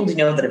many people do you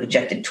know that have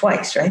ejected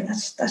twice, right?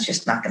 That's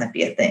just not going to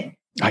be a thing.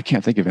 I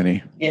can't think of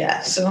any.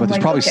 Yeah. So but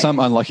there's probably some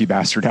unlucky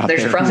bastard out there.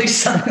 There's probably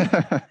some.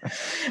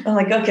 I'm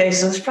like, okay,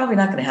 so it's probably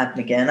not going to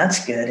happen again.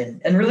 That's good.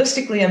 And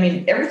realistically, I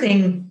mean,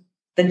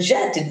 the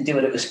jet didn't do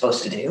what it was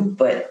supposed to do,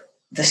 but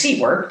the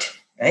seat worked,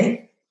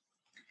 right?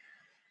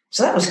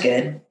 So that was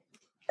good.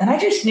 And I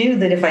just knew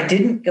that if I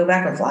didn't go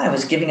back and fly, I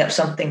was giving up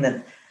something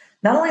that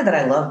not only that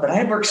I love, but I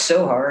had worked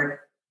so hard,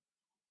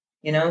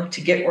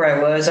 to get where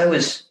I was. I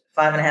was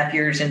 5.5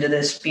 years into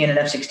this being an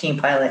F-16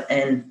 pilot,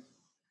 and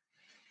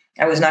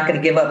I was not going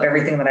to give up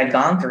everything that I'd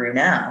gone through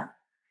now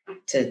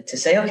to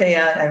say, okay,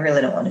 I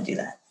really don't want to do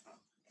that.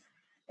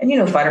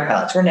 And, fighter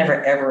pilots, we're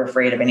never, ever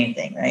afraid of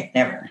anything, right?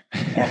 Never.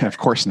 Of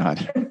course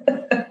not.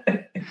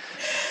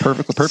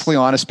 Perfectly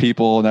honest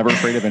people, never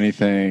afraid of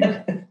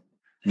anything.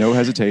 No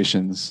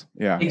hesitations.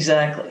 Yeah.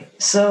 Exactly.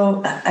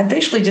 So I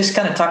basically just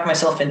kind of talked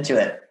myself into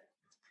it.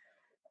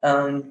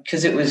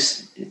 Because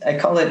I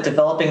call it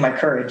developing my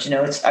courage.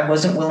 I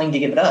wasn't willing to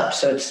give it up.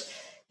 So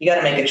you got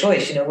to make a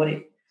choice.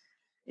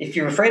 If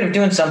you're afraid of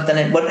doing something,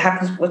 and what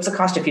happens, what's the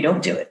cost if you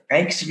don't do it,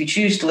 right? Because if you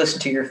choose to listen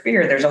to your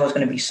fear, there's always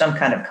going to be some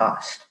kind of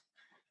cost.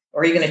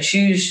 Or you're going to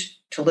choose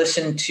to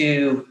listen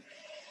to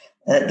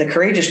the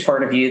courageous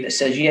part of you that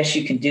says, yes,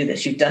 you can do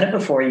this. You've done it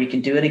before. You can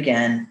do it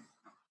again.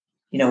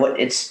 You know what?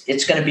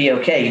 It's going to be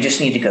okay. You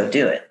just need to go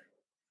do it.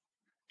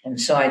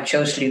 And so I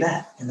chose to do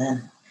that.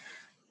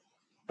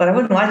 But I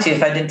wouldn't lie to you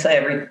if I didn't tell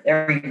you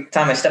every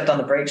time I stepped on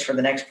the brakes for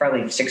the next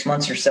probably 6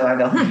 months or so, I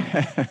go,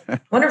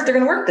 wonder if they're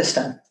going to work this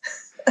time.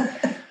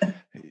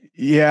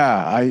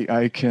 Yeah,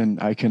 I can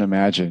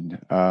imagine.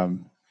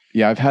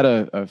 I've had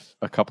a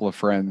couple of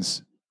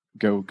friends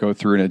go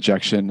through an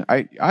ejection.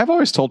 I've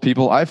always told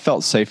people I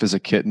felt safe as a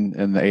kitten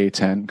in the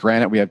A-10.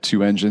 Granted, we have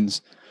 2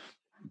 engines,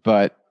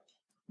 but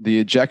the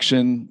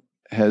ejection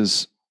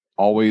has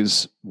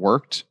always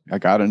worked. I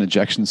got an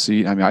ejection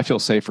seat. I mean, I feel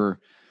safer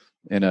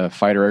in a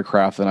fighter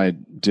aircraft than I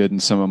did in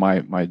some of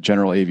my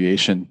general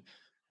aviation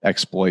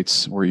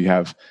exploits, where you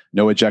have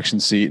no ejection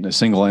seat and a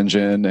single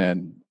engine,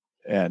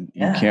 and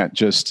you can't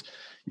just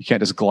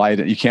glide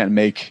it. You can't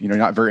make,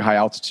 not very high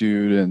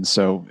altitude. And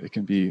so it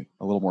can be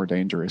a little more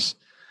dangerous.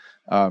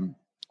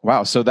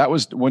 Wow. So that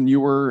was when you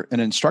were an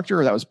instructor,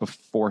 or that was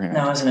beforehand?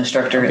 No, I was an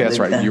instructor. Okay, that's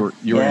right. Then.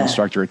 You were an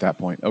instructor at that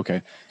point.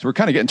 Okay. So we're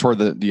kind of getting toward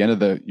the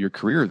end of your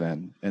career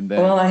then. And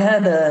then, well, I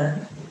had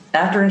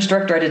after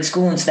instructor, I did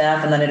school and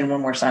staff, and then I did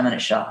one more assignment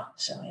at Shaw.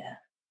 So yeah.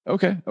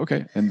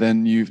 Okay. And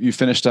then you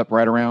finished up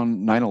right around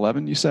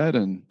 9/11, you said?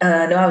 And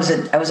no, I was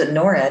at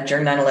NORAD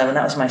during 9/11.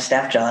 That was my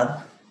staff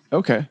job.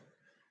 Okay.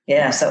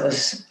 Yeah, so that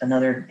was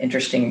another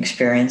interesting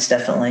experience,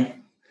 definitely.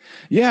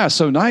 Yeah.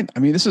 So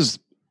this is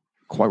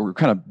we're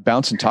kind of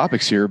bouncing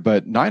topics here,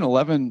 but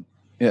 9/11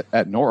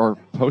 at or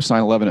post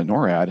 9/11 at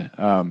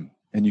NORAD,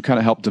 and you kind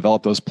of helped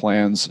develop those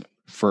plans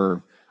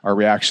for our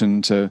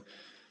reaction to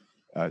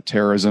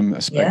terrorism,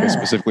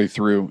 specifically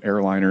through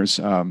airliners.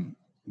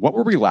 What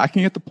were we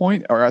lacking at that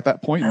point,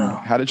 and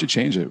how did you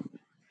change it?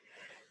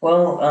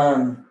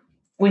 Well,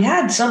 we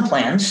had some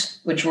plans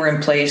which were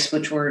in place,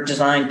 which were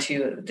designed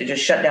to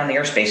just shut down the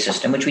airspace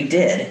system, which we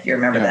did, if you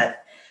remember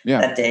that.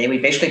 that day. We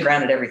basically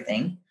grounded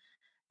everything.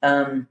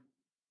 But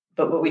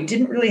what we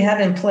didn't really have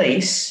in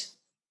place,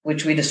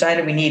 which we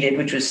decided we needed,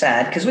 which was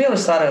sad, because we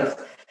always thought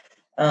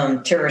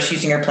of terrorists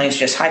using airplanes to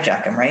just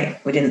hijack them,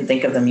 right? We didn't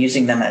think of them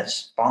using them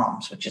as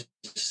bombs, which is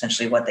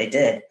essentially what they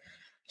did.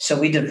 So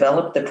we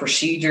developed the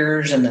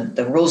procedures and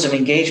the rules of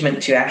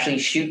engagement to actually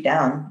shoot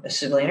down a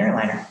civilian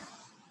airliner.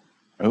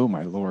 Oh,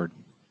 my Lord.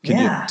 Can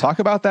you talk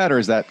about that, or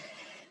is that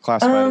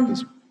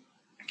classified?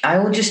 I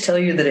will just tell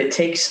you that it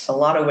takes a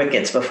lot of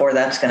wickets before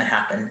that's going to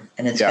happen,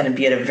 and it's going to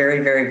be at a very,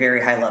 very,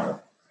 very high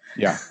level.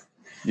 Yeah.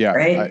 Yeah.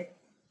 Right?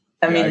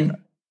 I mean,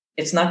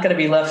 it's not going to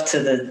be left to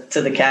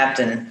the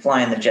captain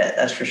flying the jet,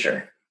 that's for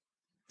sure.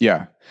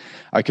 Yeah,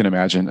 I can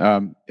imagine.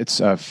 I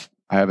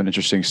have an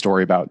interesting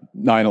story about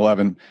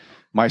 9/11.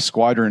 My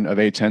squadron of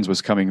A-10s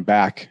was coming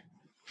back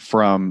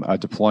from a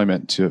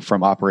deployment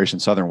from Operation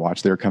Southern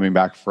Watch. They were coming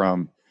back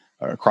from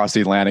across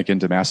the Atlantic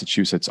into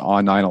Massachusetts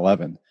on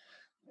 9/11,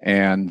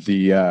 and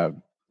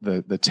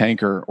the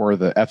tanker, or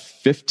the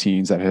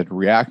F-15s that had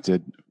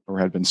reacted or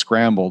had been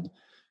scrambled,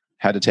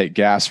 had to take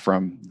gas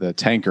from the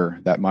tanker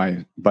that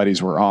my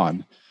buddies were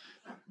on.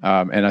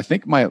 And I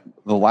think the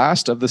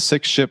last of the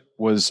 6 ship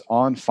was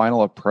on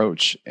final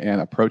approach,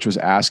 and approach was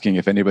asking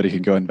if anybody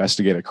could go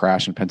investigate a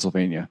crash in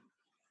Pennsylvania.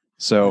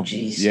 So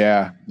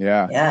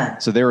yeah.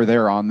 So they were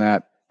there on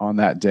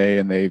that day,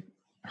 and they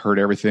heard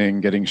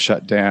everything getting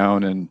shut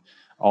down and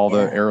all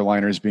the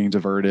airliners being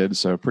diverted.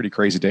 So pretty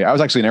crazy day. I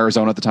was actually in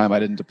Arizona at the time. I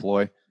didn't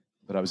deploy,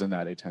 but I was in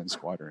that A-10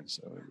 squadron.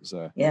 So it was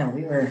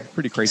we were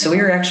pretty crazy. So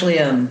we were actually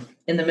in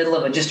the middle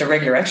of just a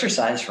regular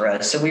exercise for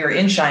us. So we were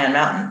in Cheyenne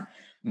Mountain.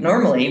 Mm-hmm.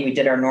 Normally we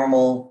did our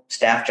normal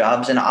staff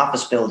jobs in an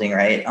office building,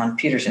 right, on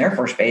Peterson Air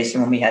Force Base.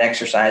 And when we had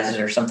exercises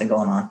or something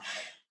going on,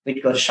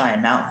 we'd go to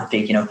Cheyenne Mountain, the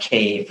big,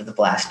 cave with the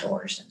blast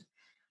doors. And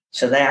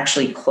so they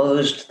actually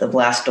closed the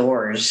blast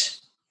doors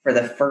for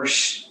the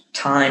first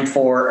time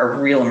for a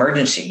real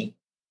emergency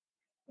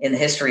in the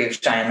history of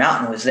Cheyenne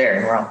Mountain. Was there,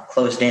 and we're all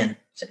closed in,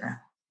 sitting around.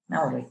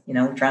 Now we're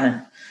trying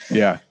to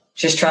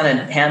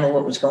handle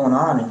what was going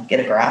on and get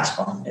a grasp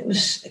on it. It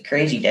was a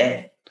crazy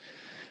day.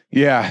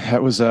 Yeah,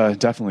 that was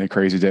definitely a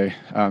crazy day.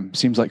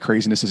 Seems like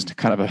craziness is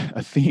kind of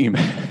a theme.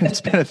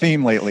 It's been a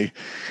theme lately.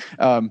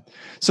 So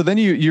then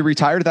you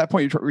retired at that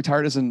point. You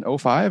retired as an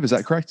 05, is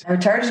that correct? I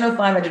retired as an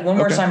 05. I did one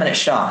more assignment at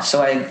Shaw.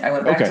 So I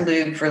went back to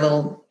Lube for a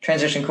little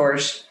transition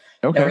course.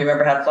 Okay. Don't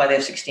remember how to fly the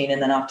F-16,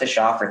 and then off to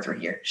Shaw for 3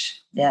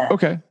 years. Yeah.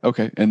 Okay.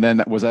 And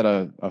then was that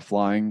a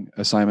flying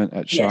assignment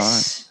at Shaw?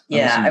 Yes.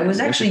 Yeah, I was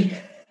actually.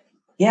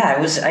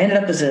 Yeah, I ended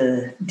up as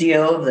a DO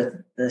of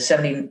the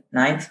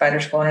 79th Fighter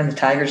Squadron, the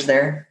Tigers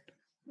there.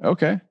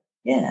 Okay.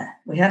 Yeah,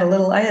 so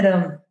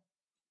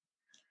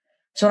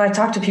when I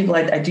talk to people,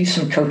 I do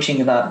some coaching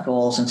about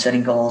goals and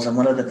setting goals. And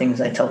one of the things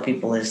I tell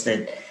people is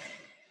that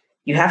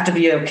you have to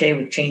be okay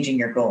with changing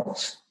your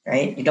goals,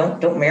 right? You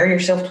don't marry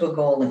yourself to a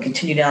goal and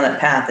continue down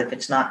that path if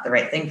it's not the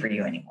right thing for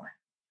you anymore.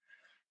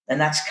 And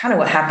that's kind of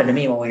what happened to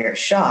me while we were at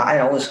Shaw.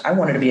 I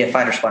wanted to be a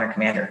fighter squadron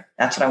commander.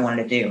 That's what I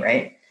wanted to do,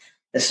 right?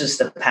 This is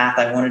the path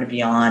I wanted to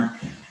be on.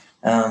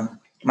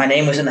 My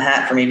name was in the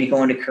hat for maybe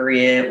going to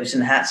Korea. It was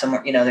in the hat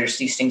somewhere. There's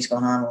these things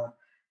going on.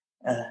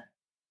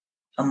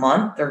 A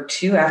month or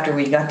 2 after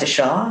we got to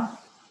Shaw,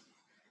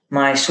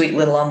 my sweet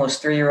little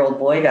almost 3-year-old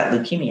boy got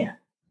leukemia.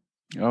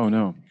 Oh,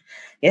 no.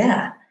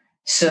 Yeah.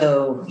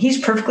 So he's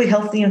perfectly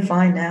healthy and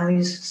fine now.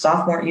 He's a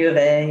sophomore at U of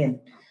A.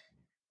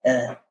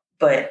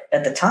 But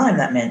at the time,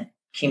 that meant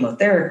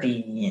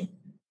chemotherapy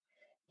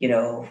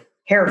and,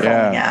 hair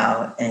falling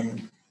out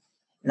and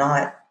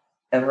not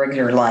a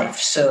regular life.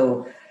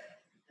 So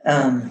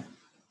I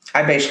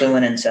basically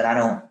went in and said,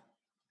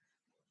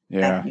 you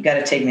got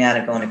to take me out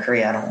of going to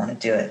Korea. I don't want to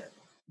do it.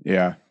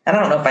 Yeah. I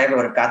don't know if I ever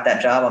would have got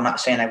that job. I'm not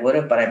saying I would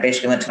have, but I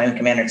basically went to my own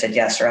commander and said,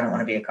 yes, sir, I don't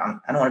want to be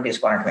a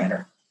squadron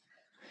commander.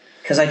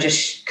 Because I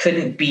just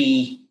couldn't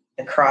be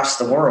across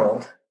the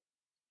world,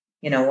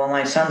 while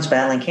my son's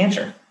battling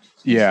cancer.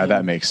 Yeah,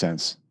 that makes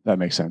sense. You're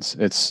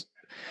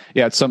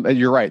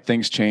right.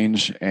 Things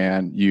change,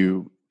 and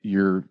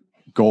your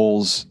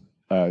goals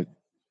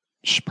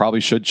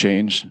probably should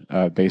change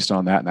based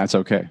on that, and that's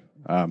okay.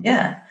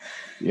 Yeah.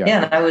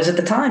 And I was at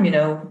the time,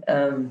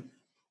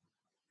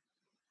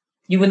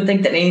 you wouldn't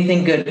think that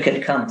anything good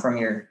could come from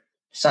your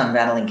son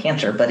battling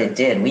cancer, but it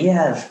did. We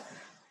are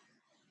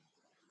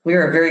a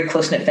very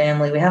close-knit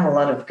family. We have a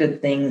lot of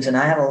good things, and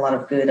I have a lot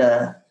of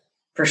good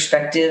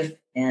perspective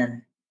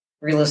and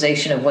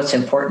realization of what's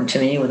important to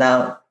me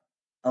without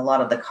a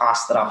lot of the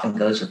cost that often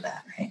goes with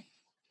that, right?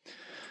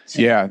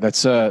 So, yeah,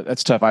 that's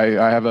tough.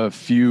 I have a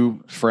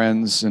few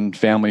friends and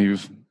family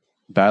who've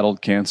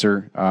battled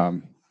cancer,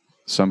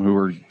 some who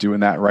are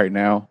doing that right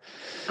now.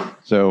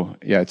 So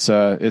yeah,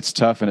 it's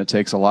tough, and it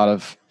takes a lot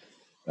of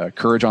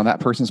courage on that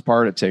person's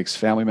part. It takes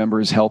family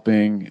members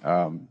helping,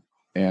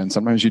 and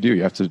sometimes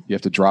you have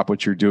to drop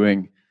what you're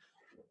doing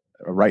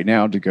right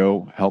now to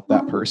go help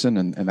that person,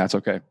 and that's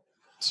okay.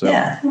 So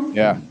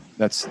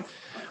that's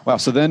wow.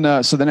 So then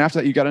after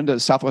that, you got into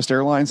Southwest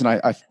Airlines, and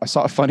I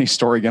saw a funny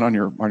story again on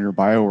your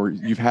bio where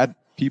you've had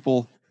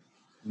people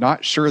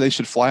not sure they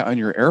should fly on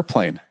your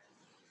airplane.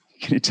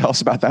 Can you tell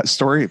us about that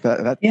story?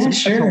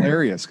 That's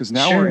hilarious, because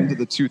now we're into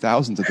the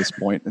 2000s at this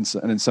point, and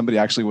then somebody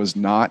actually was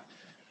not.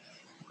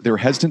 They were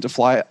hesitant to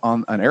fly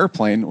on an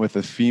airplane with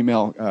a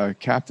female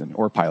captain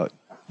or pilot.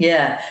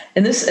 Yeah,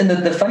 and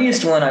the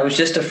funniest one, I was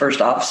just a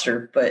first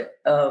officer, but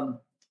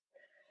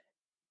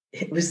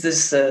it was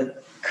this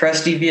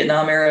crusty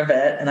Vietnam era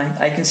vet, and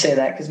I can say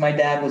that because my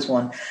dad was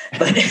one.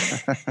 But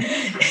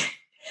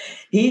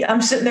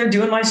I'm sitting there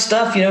doing my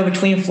stuff,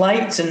 between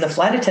flights, and the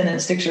flight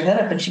attendant sticks her head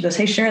up and she goes,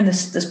 "Hey, Sharon,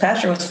 this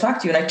passenger wants to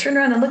talk to you." And I turn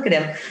around and look at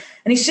him,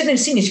 and he's sitting in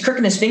his seat, and he's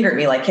crooking his finger at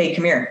me like, "Hey,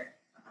 come here."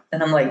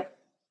 And I'm like,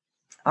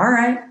 "All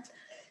right."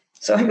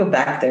 So I go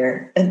back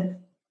there, and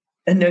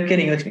no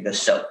kidding, he looks at me and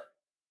goes, "So,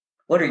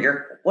 what are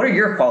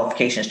your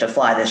qualifications to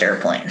fly this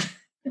airplane?"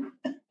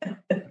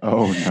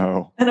 Oh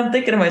no. And I'm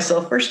thinking to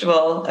myself, first of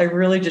all, I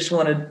really just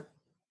want to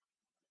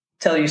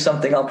tell you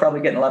something I'll probably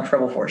get in a lot of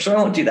trouble for, so I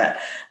won't do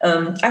that.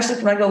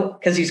 Actually, when I go,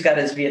 because he's got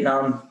his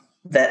Vietnam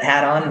vet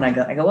hat on, and I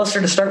go, "Well,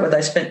 sir, to start with,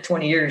 I spent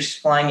 20 years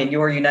flying in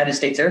your United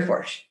States Air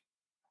Force."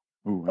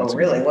 Ooh, "Oh,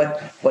 really?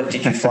 What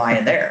did you fly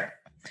in there?"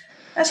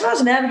 I said, "I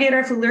was a navigator.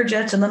 I flew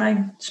Learjets, and then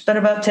I spent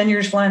about 10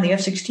 years flying the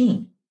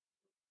F-16.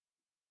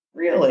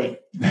 "Really?"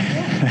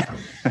 "Yeah."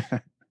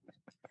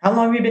 "How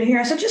long have you been here?"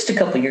 I said, "Just a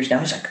couple of years now."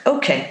 He's like,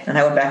 "Okay." And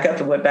I went back up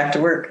and went back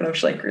to work. And I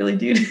was like, "Really,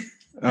 dude?"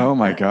 Oh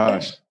my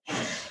gosh.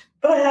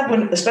 But I had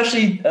one,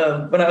 especially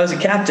when I was a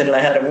captain and I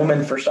had a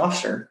woman first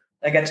officer.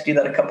 I got to do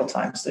that a couple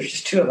times. There's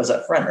just two of us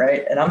up front,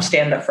 right? And I'm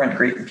standing up front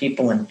greeting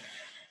people.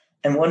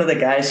 And one of the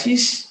guys,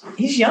 he's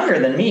younger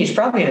than me. He's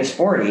probably in his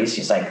 40s.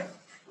 He's like,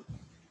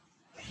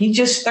 he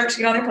just starts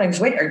getting on the airplane. He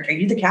goes, "Wait, are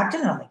you the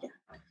captain?" And I'm like, "Yeah."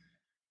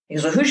 He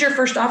goes, "Well, who's your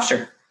first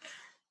officer?"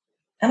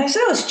 And I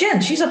said, "Oh, it's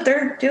Jen. She's up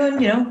there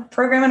doing,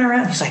 programming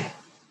around." He's like,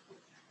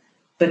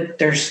 "But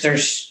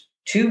there's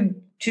two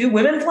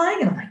women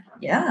flying?" And I'm like,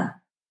 "Yeah."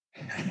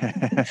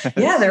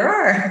 "Yeah, there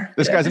are."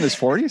 This guy's in his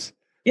 40s?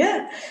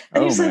 Yeah.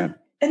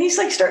 And he's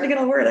like starting to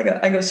get all worried.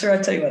 I go, "Sir, I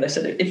tell you what," I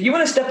said, "if you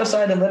want to step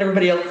aside and let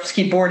everybody else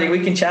keep boarding,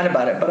 we can chat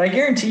about it. But I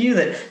guarantee you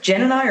that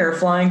Jen and I are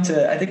flying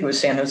to, I think it was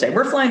San Jose.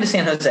 We're flying to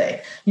San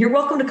Jose. You're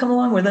welcome to come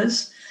along with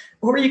us,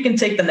 or you can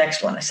take the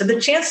next one." I said, "The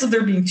chances of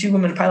there being two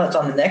women pilots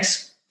on the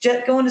next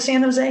jet going to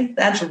San Jose,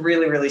 that's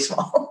really, really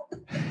small."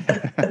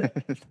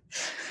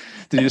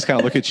 Did he just kind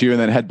of look at you and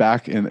then head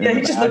back? He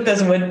just looked at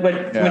us and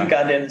went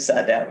got in and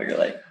sat down. We were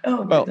like,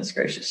 "Oh, goodness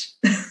gracious."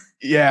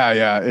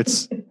 Yeah.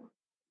 It's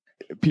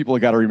people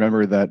got to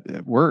remember that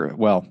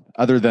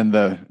other than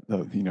the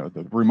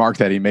remark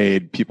that he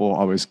made, people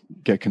always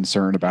get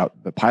concerned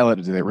about the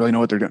pilot. Do they really know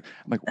what they're doing?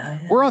 I'm like,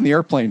 we're on the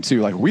airplane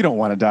too. Like, we don't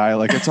want to die.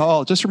 Like, it's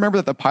all, just remember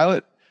that the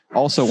pilot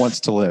also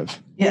wants to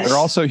live. Yes. They're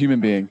also a human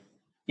being.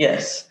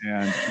 Yes.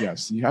 And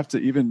yes, you have to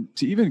even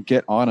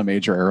get on a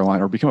major airline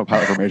or become a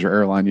pilot for a major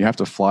airline, you have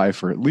to fly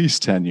for at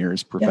least 10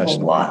 years professionally. You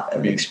have a lot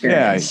of experience.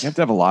 Yeah, you have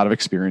to have a lot of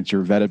experience.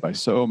 You're vetted by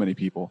so many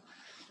people.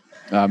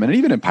 And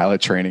even in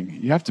pilot training,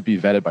 you have to be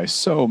vetted by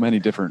so many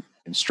different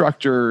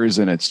instructors.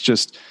 And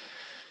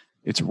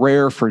it's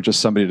rare for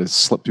just somebody to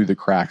slip through the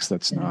cracks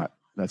that's not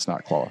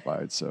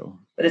qualified. So,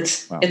 but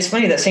it's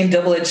funny, that same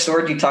double-edged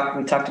sword we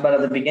talked about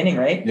at the beginning,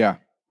 right? Yeah.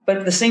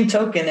 But the same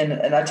token,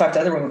 and I talked to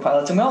other women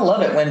pilots, and we all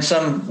love it when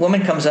some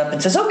woman comes up and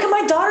says, "Oh, can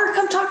my daughter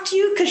come talk to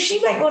you? Because she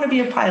might want to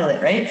be a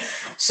pilot," right?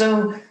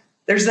 So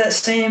there's that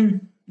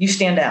same, you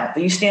stand out.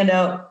 But you stand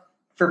out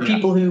for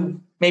people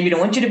who maybe don't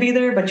want you to be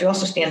there, but you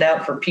also stand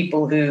out for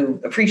people who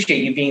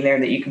appreciate you being there,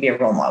 that you can be a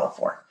role model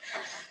for.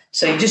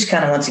 So you just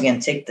kind of, once again,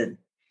 take the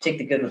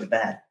good with the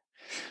bad.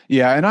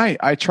 Yeah, and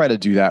I try to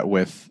do that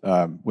with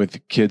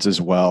kids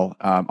as well.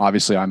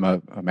 Obviously, I'm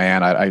a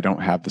man. I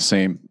don't have the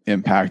same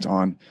impact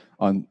on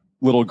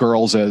little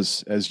girls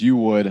as you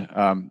would,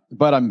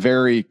 but I'm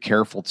very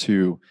careful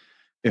to,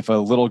 if a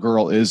little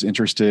girl is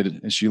interested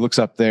and she looks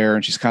up there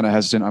and she's kind of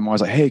hesitant, I'm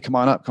always like, "Hey, come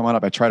on up.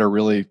 I try to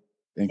really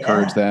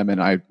encourage them,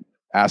 and I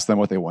ask them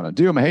what they want to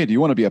do. I'm like, "Hey, do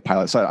you want to be a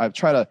pilot?" So I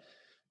try to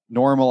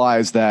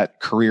normalize that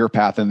career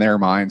path in their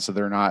mind, so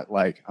they're not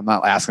like, I'm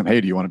not asking them,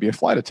 "Hey, do you want to be a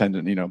flight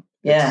attendant?"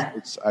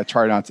 I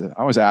try not to. I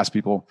always ask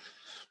people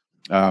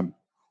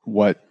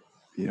what,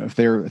 if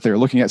they're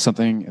looking at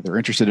something, if they're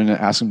interested in it,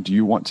 ask them, "Do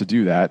you want to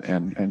do that?"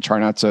 And try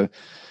not to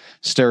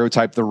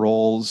stereotype the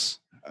roles.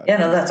 Yeah,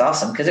 no, that's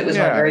awesome, because it was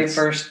my very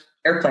first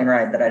airplane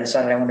ride that I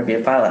decided I wanted to be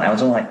a pilot. And I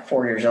was only like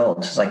 4 years old.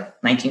 It was like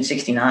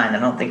 1969. I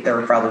don't think there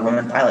were probably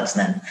women pilots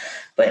then,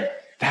 but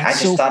I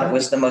just thought it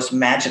was the most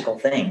magical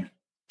thing.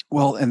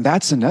 Well, and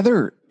that's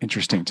another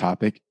interesting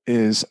topic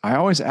is I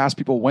always ask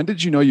people, when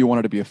did you know you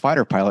wanted to be a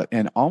fighter pilot?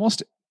 And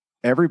almost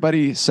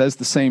everybody says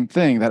the same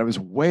thing, that it was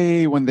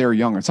way when they were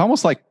younger. It's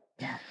almost like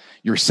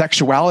your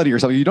sexuality or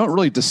something. You don't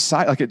really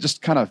decide, like it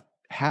just kind of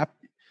happens.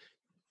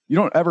 You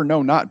don't ever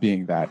know not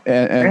being that.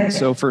 And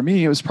so for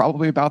me, it was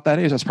probably about that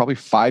age. I was probably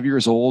 5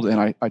 years old.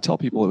 And I tell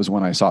people it was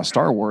when I saw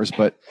Star Wars,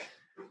 but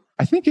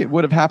I think it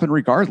would have happened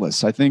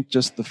regardless. I think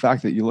just the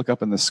fact that you look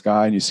up in the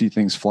sky and you see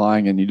things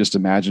flying and you just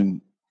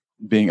imagine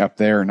being up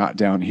there and not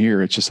down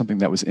here, it's just something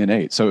that was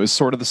innate. So it was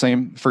sort of the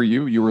same for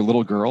you. You were a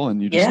little girl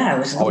and you just I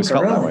was always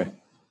felt that way.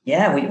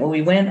 Yeah,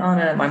 we went on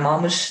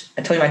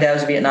I told you my dad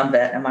was a Vietnam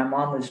vet, and my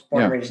mom was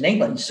born and raised in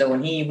England. So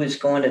when he was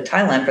going to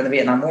Thailand for the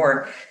Vietnam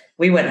War,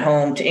 we went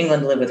home to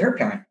England to live with her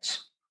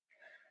parents.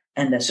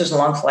 And this was a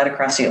long flight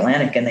across the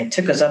Atlantic, and they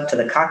took us up to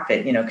the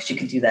cockpit, because you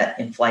could do that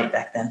in flight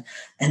back then,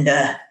 and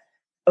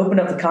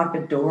opened up the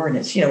cockpit door, and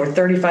it's, we're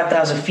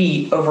 35,000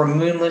 feet over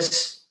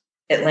moonless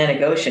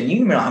Atlantic Ocean.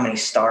 You know how many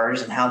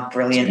stars and how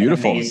brilliant and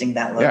amazing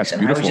that looks. Yeah,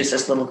 and I was just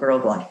this little girl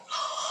going,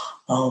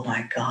 oh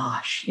my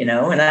gosh, and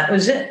that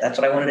was it. That's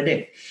what I wanted to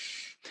do.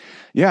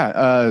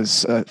 Yeah.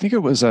 I think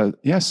it was,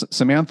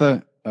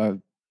 Samantha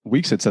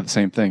Weeks had said the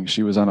same thing.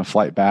 She was on a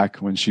flight back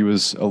when she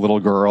was a little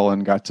girl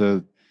and got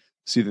to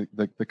see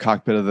the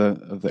cockpit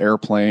of the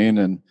airplane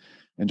and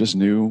just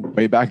knew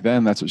way back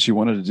then that's what she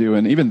wanted to do.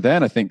 And even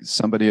then, I think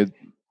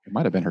it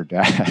might have been her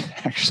dad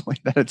actually,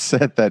 that had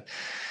said that,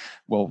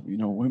 well,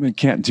 women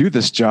can't do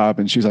this job.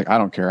 And she's like, I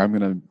don't care. I'm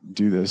going to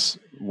do this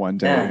one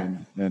day.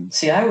 Yeah. And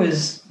see,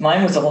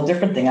 mine was a whole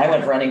different thing. I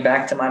went running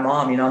back to my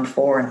mom, I'm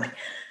 4, and I'm like,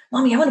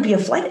 Mommy, I want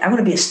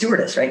to be a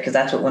stewardess, right? Because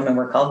that's what women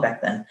were called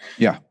back then.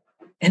 Yeah.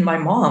 And my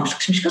mom,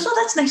 she goes, oh,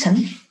 that's nice,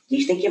 honey. Do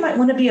you think you might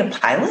want to be a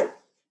pilot?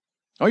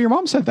 Oh, your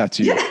mom said that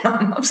to you. Yeah,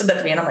 my mom said that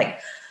to me. And I'm like,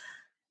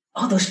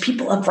 oh, those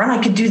people up front,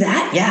 I could do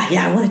that?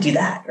 Yeah, I want to do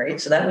that, right?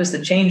 So that was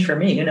the change for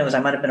me. Who knows? I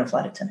might have been a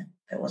flight attendant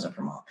if it wasn't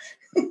for Mom.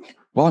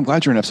 Well, I'm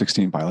glad you're an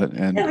F-16 pilot,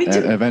 and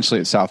eventually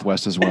at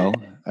Southwest as well.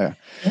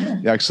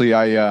 Actually,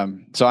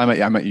 I'm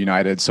at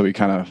United, so we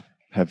kind of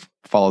have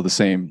followed the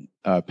same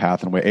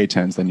path in a way,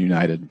 A-10s than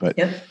United. But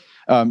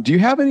do you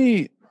have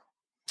any,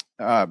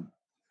 I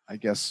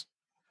guess,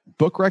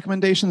 book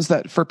recommendations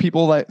that for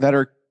people that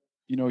are,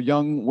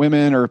 young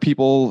women or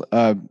people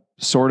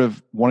sort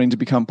of wanting to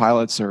become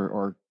pilots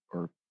or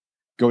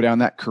go down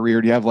that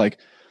career? Do you have like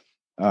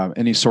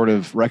any sort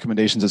of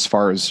recommendations as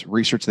far as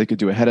research they could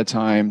do ahead of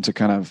time to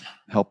kind of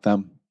help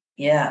them?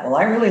 Yeah, well,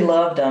 I really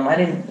loved I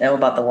didn't know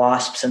about the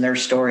WASPs and their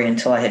story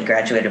until I had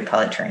graduated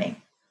pilot training.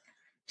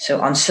 So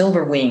On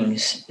Silver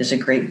Wings is a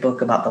great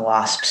book about the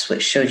WASPs,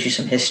 which shows you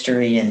some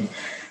history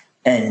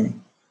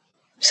and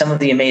some of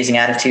the amazing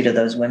attitude of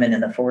those women in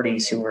the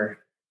 40s who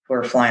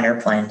were flying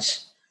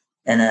airplanes.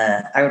 And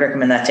I would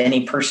recommend that to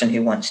any person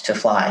who wants to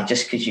fly,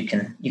 just because you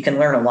can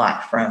learn a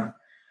lot from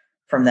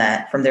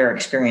their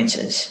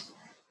experiences.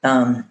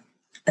 And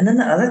then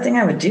the other thing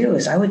I would do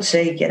is I would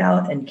say get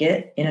out and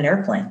get in an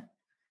airplane.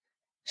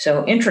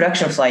 So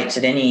introduction flights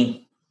at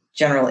any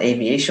general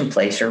aviation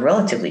place are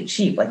relatively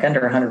cheap, like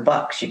under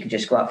 $100. You can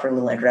just go out for a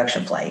little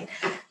introduction flight.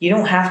 You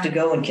don't have to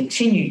go and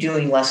continue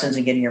doing lessons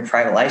and getting your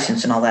private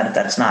license and all that if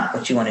that's not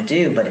what you want to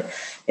do, but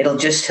it'll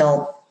just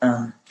help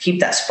keep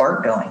that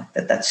spark going.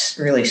 That's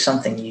really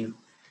something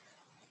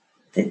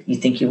that you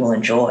think you will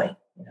enjoy.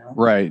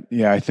 Right.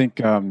 Yeah, I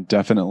think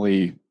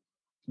definitely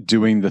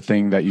doing the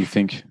thing that you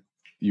think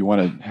you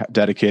want to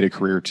dedicate a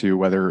career to,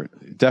 whether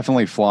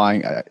definitely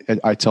flying.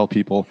 I tell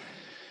people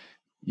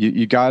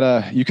you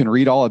can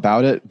read all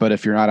about it, but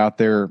if you're not out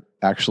there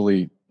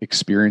actually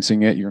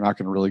experiencing it, you're not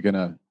really going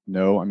to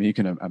know. I mean, you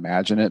can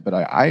imagine it, but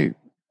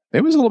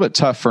it was a little bit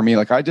tough for me.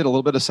 Like I did a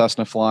little bit of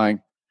Cessna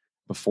flying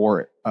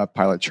before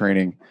pilot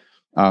training.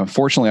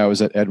 Fortunately, I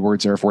was at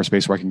Edwards Air Force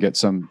Base where I can get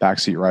some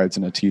backseat rides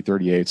in a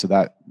T-38. So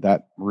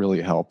that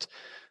really helped.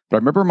 But I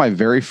remember my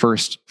very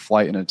first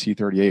flight in a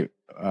T-38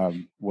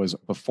 was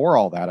before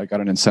all that. I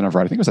got an incentive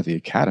ride. I think it was at the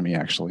Academy,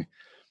 actually.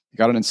 I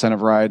got an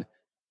incentive ride,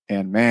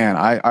 and man,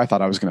 I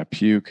thought I was going to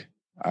puke.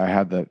 I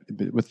had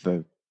with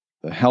the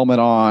helmet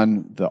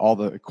on, all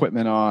the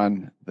equipment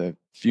on, the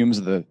fumes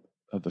of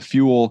the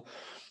fuel.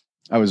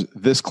 I was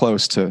this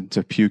close to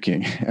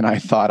puking, and I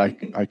thought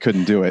I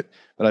couldn't do it,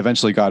 but I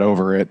eventually got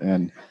over it,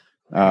 and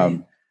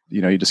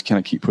you just kind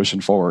of keep pushing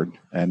forward,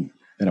 and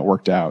it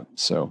worked out.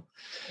 So,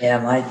 yeah,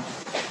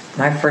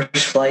 my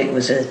first flight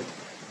was a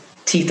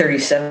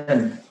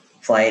T-37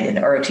 flight in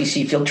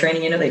ROTC field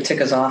training. They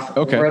took us off,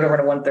 rode over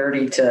to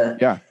 130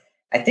 to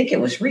I think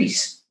it was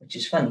Reese, which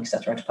is funny because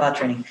that's where I was pilot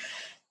training.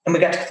 And we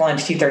got to fly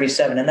into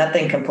T-37, and that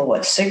thing can pull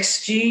 6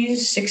 Gs,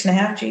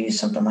 6.5 Gs,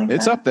 something like that.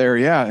 It's up there,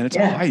 yeah. And it's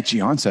a high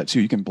G onset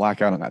too. You can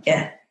black out on that thing.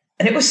 Yeah.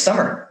 And it was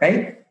summer,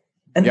 right?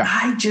 And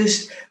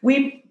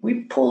we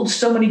pulled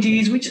so many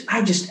Gs.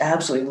 I just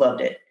absolutely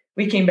loved it.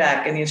 We came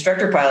back, and the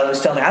instructor pilot was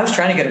telling me, I was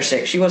trying to get her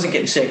sick. She wasn't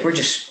getting sick.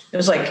 It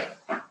was like,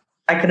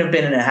 I could have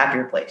been in a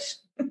happier place.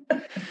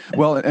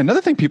 Well,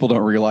 another thing people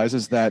don't realize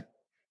is that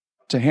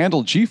to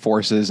handle G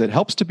forces, it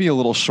helps to be a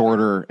little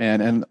shorter.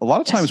 And a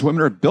lot of times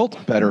women are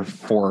built better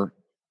for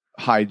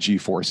high G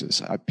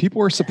forces.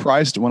 People are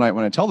surprised when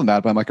I tell them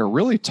that, but I'm like, a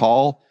really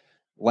tall,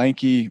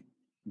 lanky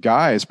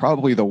guy is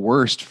probably the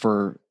worst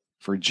for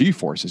G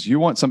forces. You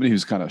want somebody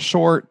who's kind of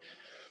short.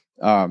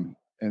 And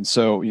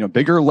so,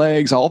 bigger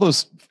legs, all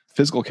those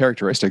physical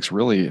characteristics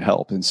really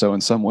help. And so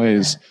in some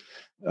ways,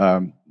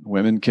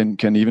 women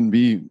can even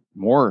be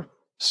more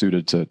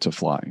suited to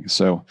flying.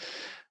 So,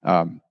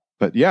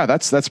 but yeah,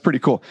 that's pretty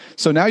cool.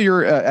 So now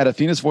you're at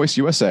Athena's Voice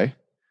USA.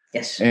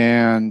 Yes.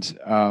 And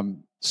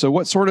so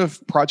what sort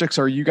of projects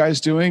are you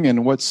guys doing,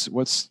 and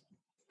what's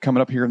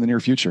coming up here in the near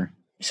future?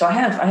 So I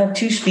have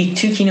two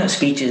keynote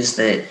speeches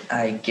that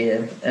I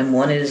give, and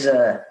one is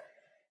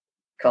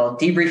called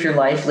 "Debrief Your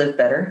Life, Live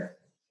Better,"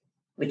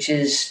 which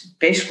is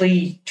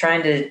basically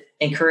trying to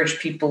encourage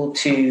people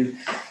to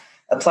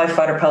apply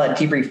fighter pilot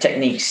debrief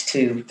techniques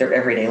to their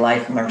everyday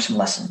life and learn some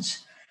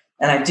lessons.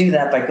 And I do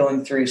that by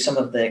going through some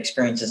of the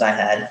experiences I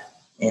had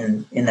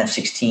in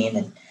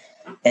F-16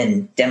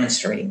 and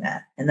demonstrating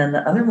that. And then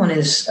the other one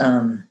is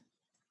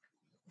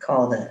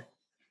called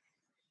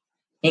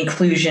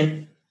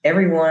Inclusion,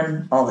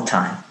 Everyone, All the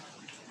Time.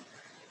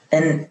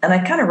 And I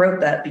kind of wrote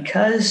that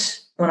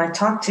because when I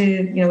talk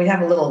to, we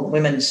have a little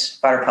women's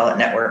fighter pilot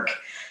network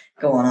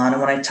going on.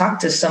 And when I talk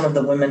to some of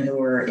the women who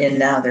are in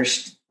now,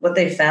 what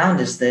they found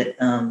is that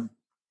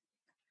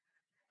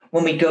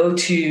when we go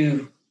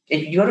to,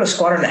 if you go to a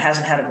squadron that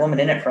hasn't had a woman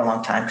in it for a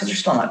long time, because there's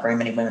still not very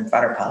many women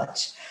fighter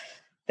pilots,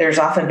 there's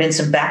often been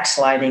some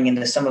backsliding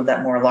into some of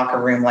that more locker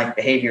room like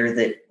behavior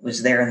that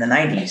was there in the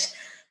 90s.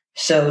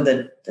 So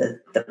the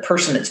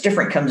person that's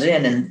different comes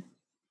in and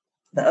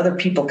the other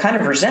people kind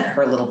of resent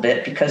her a little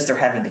bit because they're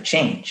having to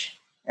change,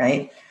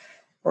 right?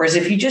 Whereas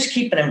if you just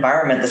keep an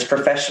environment that's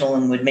professional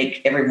and would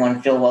make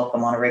everyone feel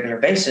welcome on a regular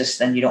basis,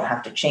 then you don't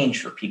have to change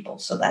for people.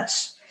 So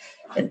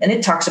and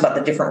it talks about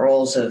the different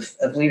roles of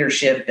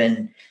leadership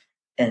and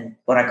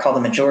what I call the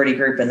majority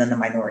group and then the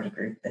minority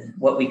group and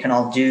what we can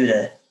all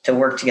do to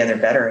work together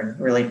better and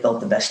really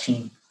build the best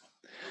team.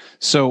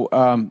 So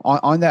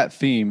on that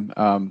theme,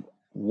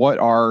 what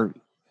are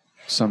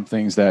some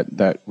things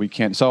that we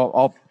can, so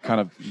I'll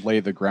kind of lay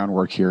the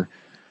groundwork here.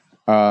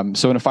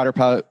 So in a fighter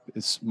pilot,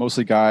 it's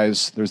mostly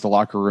guys. There's the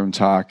locker room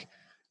talk.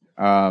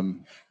 What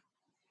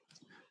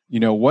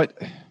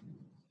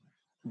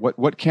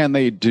can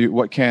they do?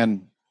 What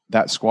can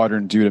that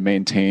squadron do to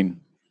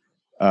maintain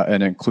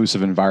an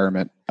inclusive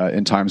environment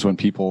in times when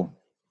people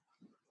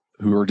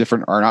who are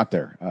different are not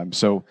there?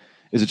 So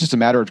is it just a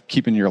matter of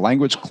keeping your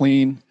language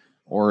clean,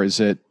 or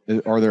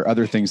are there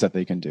other things that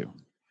they can do?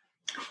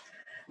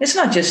 It's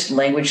not just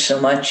language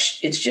so much.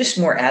 It's just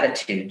more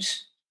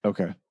attitudes.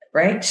 Okay.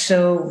 Right.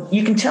 So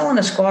you can tell in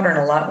a squadron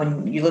a lot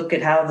when you look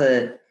at how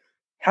the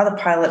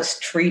pilots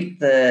treat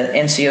the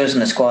NCOs in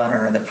the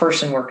squadron or the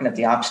person working at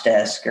the ops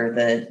desk or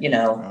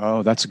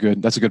Oh, that's a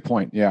good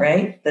point. Yeah.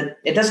 Right. That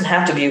it doesn't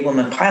have to be a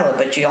woman pilot,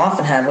 but you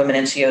often have women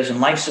NCOs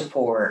in life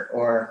support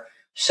or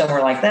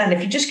somewhere like that. And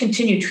if you just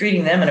continue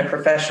treating them in a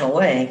professional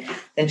way,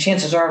 then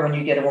chances are when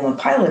you get a woman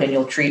pilot and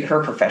you'll treat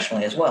her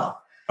professionally as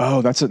well.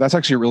 Oh, that's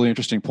actually a really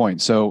interesting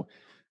point. So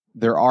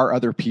there are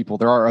other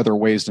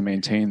ways to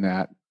maintain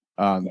that.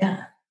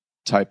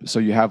 Type. So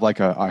you have like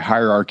a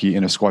hierarchy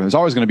in a squadron. There's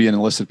always going to be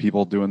enlisted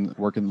people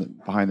working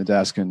behind the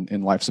desk and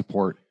in life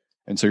support.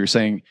 And so you're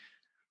saying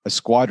a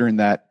squadron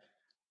that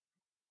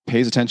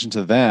pays attention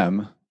to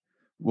them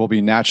will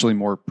be naturally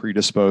more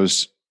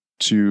predisposed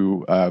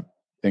to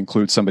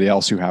include somebody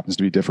else who happens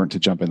to be different to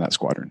jump in that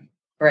squadron.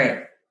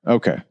 Right.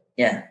 Okay.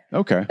 Yeah.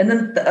 Okay. And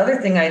then the other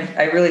thing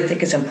I really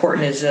think is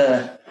important is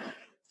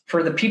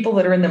for the people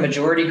that are in the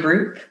majority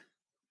group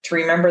to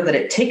remember that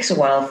it takes a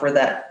while for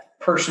that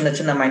person that's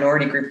in the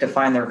minority group to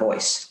find their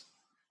voice,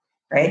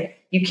 right?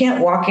 You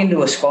can't walk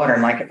into a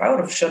squadron. Like if I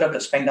would have showed up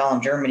at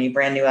Spangdahlem, Germany,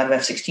 brand new out of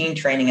F-16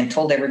 training and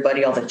told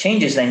everybody all the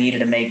changes they needed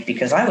to make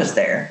because I was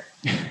there,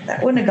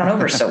 that wouldn't have gone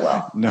over so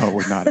well. No, it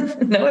would not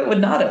have. No, it would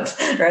not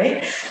have,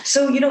 right?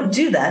 So you don't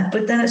do that.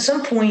 But then at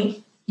some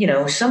point,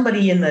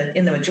 somebody in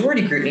the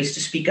majority group needs to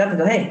speak up and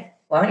go, hey,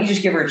 why don't you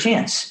just give her a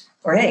chance?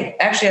 Or, hey,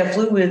 actually, I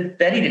flew with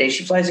Betty today.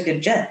 She flies a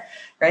good jet,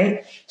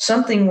 right?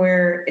 Something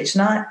where it's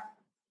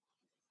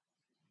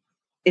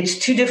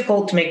too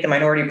difficult to make the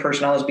minority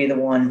person always be the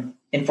one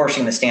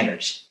enforcing the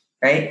standards,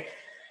 right?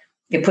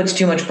 It puts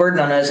too much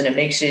burden on us and it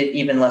makes it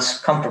even less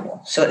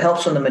comfortable. So it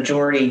helps when the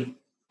majority,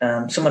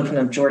 someone from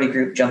the majority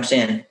group jumps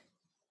in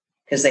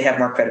because they have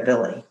more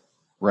credibility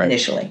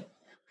initially.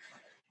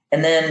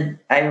 And then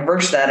I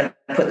reverse that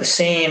and put the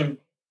same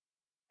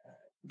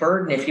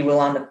burden, if you will,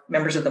 on the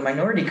members of the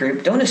minority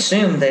group. Don't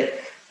assume that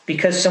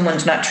because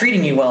someone's not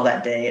treating you well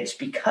that day, it's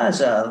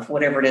because of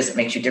whatever it is that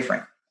makes you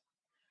different,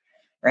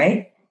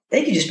 right?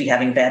 They could just be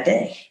having a bad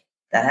day.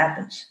 That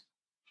happens.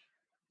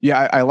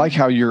 Yeah, I like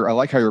how you're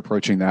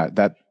approaching that.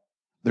 That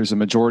there's a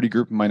majority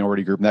group and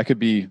minority group, and that could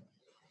be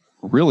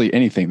really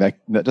anything. That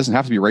doesn't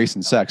have to be race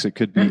and sex. It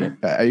could be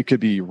it could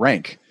be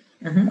rank.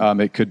 Mm-hmm.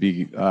 It could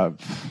be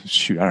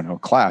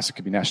class. It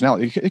could be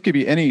nationality. It could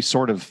be any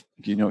sort of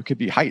it could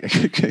be height.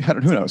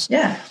 Who knows?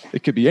 Yeah,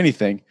 it could be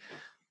anything.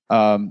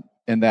 And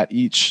that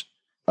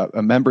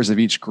members of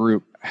each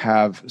group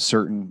have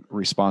certain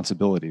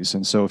responsibilities.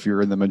 And so if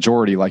you're in the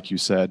majority, like you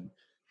said,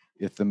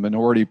 if the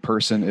minority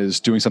person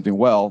is doing something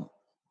well,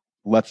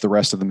 let the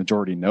rest of the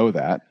majority know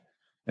that.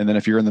 And then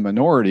if you're in the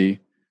minority,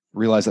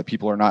 realize that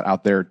people are not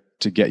out there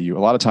to get you. A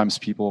lot of times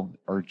people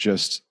are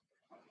just,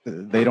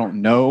 they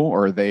don't know,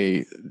 or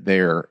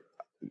they're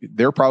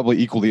probably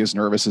equally as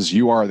nervous as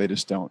you are. They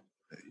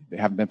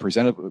haven't been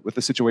presented with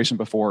the situation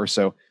before.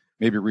 So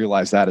maybe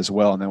realize that as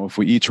well. And then if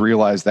we each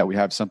realize that we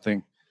have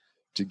something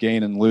to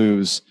gain and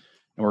lose,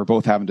 and we're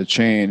both having to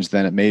change,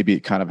 then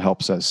it kind of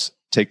helps us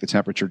take the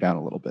temperature down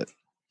a little bit.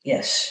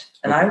 Yes.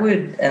 And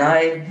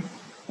I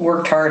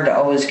worked hard to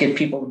always give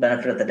people the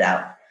benefit of the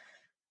doubt,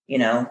 you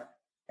know,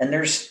 and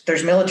there's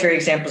military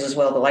examples as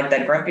well, but like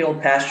that grumpy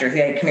old pastor,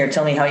 hey, come here,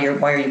 tell me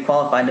why are you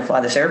qualified to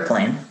fly this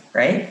airplane?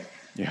 Right.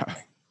 Yeah.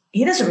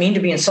 He doesn't mean to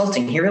be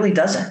insulting. He really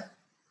doesn't.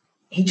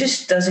 He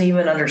just doesn't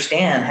even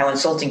understand how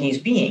insulting he's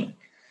being.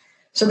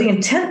 So the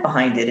intent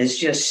behind it is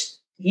just,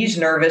 he's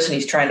nervous and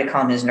he's trying to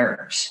calm his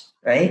nerves.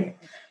 Right.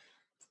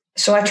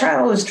 So I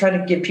always try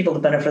to give people the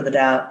benefit of the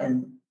doubt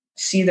and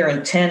see their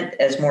intent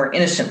as more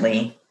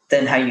innocently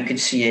than how you could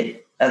see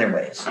it other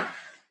ways.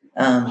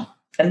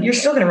 And you're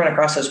still going to run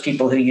across those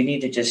people who you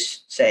need to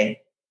just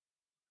say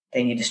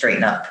they need to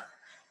straighten up.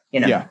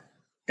 Yeah.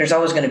 There's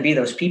always going to be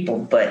those people,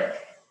 but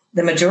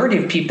the majority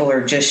of people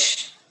are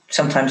just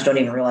sometimes don't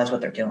even realize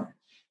what they're doing.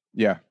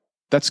 Yeah,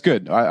 that's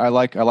good. I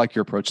like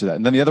your approach to that.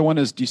 And then the other one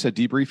is, you said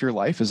debrief your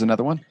life is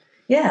another one?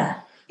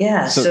 Yeah.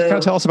 Yeah. So kind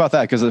of tell us about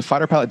that, because the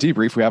fighter pilot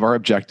debrief, we have our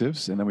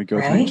objectives and then we go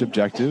through each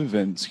objective.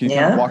 And so can you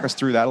kind of walk us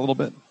through that a little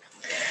bit?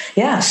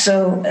 Yeah.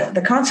 So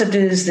the concept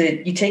is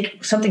that you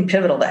take something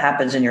pivotal that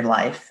happens in your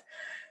life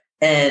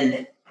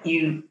and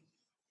you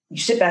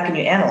sit back and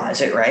you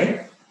analyze it,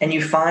 right? And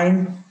you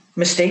find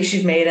mistakes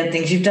you've made and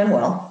things you've done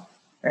well,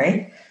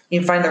 right?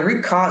 You find the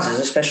root causes,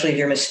 especially of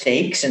your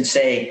mistakes, and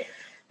say,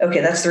 okay,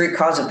 that's the root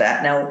cause of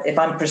that. Now, if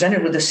I'm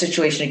presented with this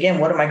situation again,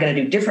 what am I going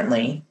to do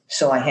differently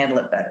so I handle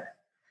it better?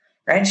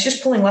 Right? It's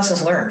just pulling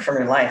lessons learned from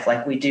your life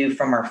like we do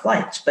from our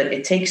flights, but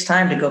it takes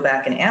time to go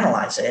back and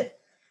analyze it.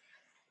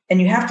 And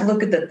you have to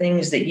look at the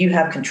things that you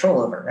have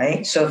control over,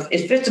 right? So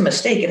if it's a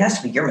mistake, it has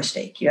to be your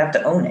mistake. You have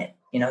to own it,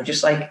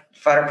 just like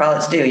fighter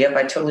pilots do. Yep,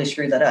 I totally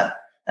screwed that up.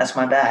 That's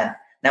my bad.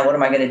 Now, what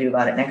am I going to do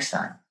about it next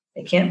time?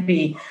 It can't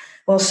be,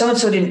 well,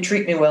 so-and-so didn't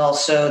treat me well,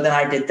 so then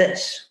I did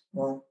this.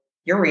 Well,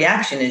 your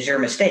reaction is your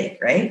mistake,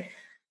 right?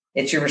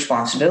 It's your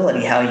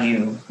responsibility how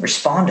you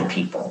respond to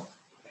people.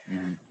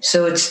 Mm-hmm.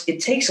 So it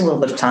takes a little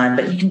bit of time,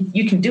 but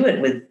you can do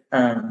it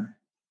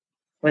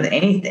with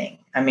anything.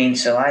 I mean,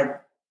 so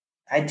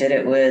I did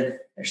it with,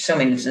 there's so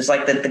many, it's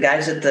like the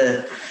guys at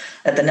the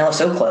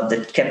NLSO club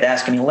that kept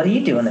asking me, what do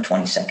you do in the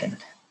 22nd?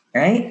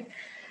 Right?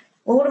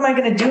 Well, what am I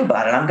going to do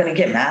about it? I'm going to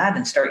get mad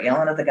and start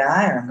yelling at the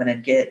guy, or I'm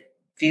going to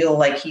feel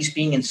like he's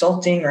being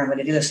insulting, or I'm going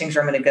to do those things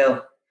where I'm going to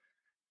go,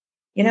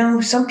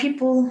 some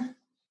people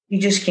you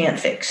just can't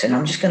fix, and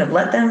I'm just going to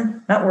let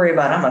them not worry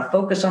about it. I'm going to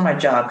focus on my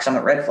job because I'm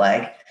a red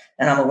flag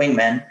and I'm a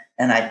wingman,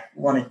 and I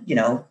want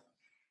to,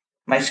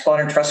 my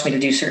squadron trusts me to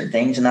do certain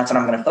things, and that's what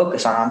I'm going to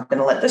focus on. I'm going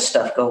to let this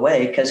stuff go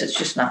away because it's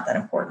just not that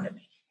important to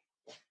me.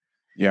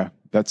 Yeah,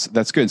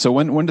 that's good. So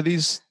when do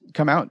these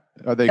come out?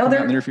 Are they coming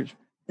out in the near future?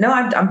 No,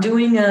 I'm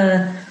doing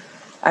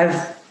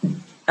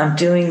I'm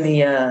doing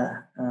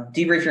the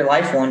Debrief Your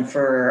Life one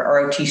for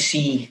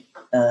ROTC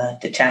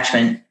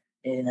detachment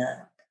in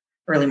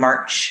early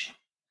March.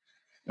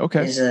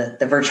 Okay. Is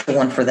the virtual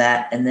one for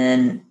that. And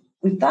then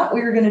we thought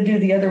we were going to do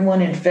the other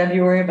one in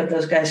February, but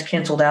those guys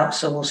canceled out.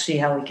 So we'll see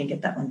how we can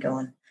get that one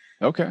going.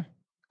 Okay,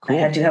 cool. I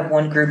had to have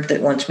one group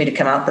that wants me to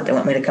come out, but they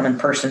want me to come in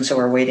person. So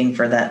we're waiting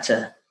for that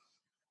to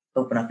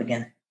open up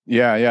again.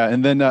 Yeah. Yeah.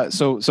 And then,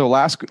 so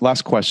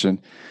last question.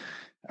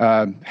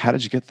 How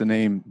did you get the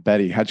name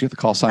Betty? How'd you get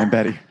the call sign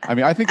Betty? I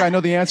mean, I think I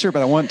know the answer,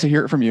 but I want to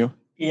hear it from you.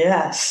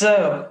 Yeah.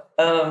 So,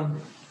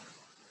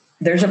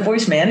 there's a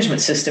voice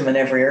management system in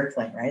every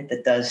airplane, right?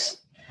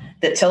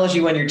 That tells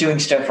you when you're doing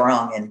stuff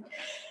wrong.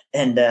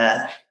 And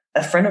a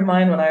friend of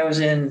mine, when I was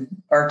in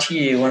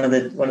RTU, one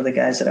of the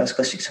guys that I was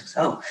close to said,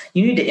 "Oh,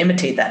 you need to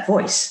imitate that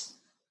voice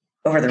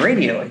over the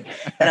radio."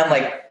 And I'm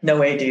like, "No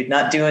way, dude,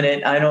 not doing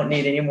it. I don't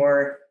need any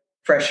more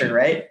pressure."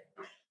 Right.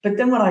 But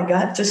then when I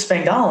got to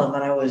Spangdahlem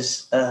and I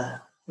was,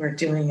 we were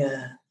doing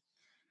a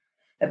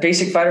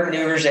basic fighter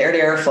maneuvers,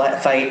 air-to-air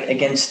fight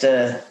against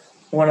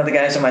one of the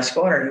guys in my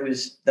squadron who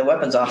was the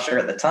weapons officer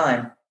at the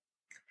time.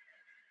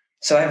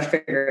 So I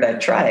figured I'd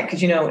try it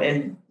because,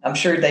 and I'm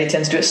sure they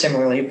tend to do it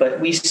similarly, but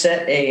we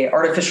set a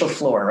artificial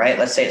floor, right?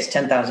 Let's say it's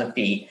 10,000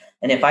 feet.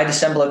 And if I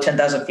descend below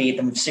 10,000 feet,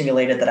 then we've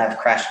simulated that I've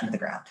crashed into the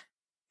ground.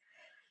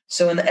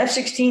 So in the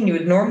F-16, you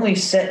would normally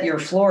set your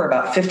floor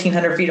about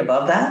 1,500 feet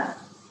above that.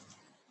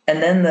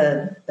 And then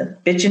the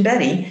bitch and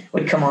Betty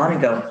would come on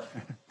and go,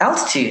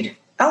 altitude.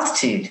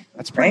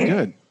 That's pretty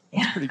good.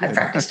 Yeah, I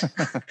practiced.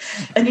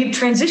 And you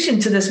transition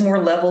to this more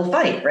level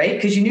fight, right?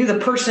 Because you knew the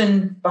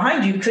person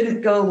behind you couldn't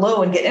go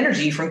low and get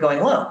energy from going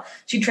low.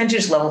 So you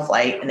transition level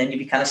flight, and then you'd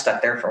be kind of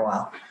stuck there for a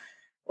while.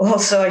 Well,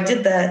 so I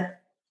did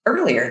that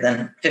earlier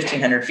than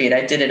 1,500 feet.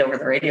 I did it over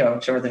the radio,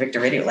 over the Victor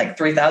radio, like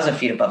 3,000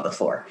 feet above the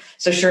floor.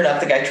 So sure enough,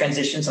 the guy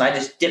transitions, and I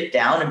just dip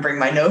down and bring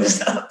my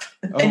nose up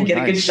and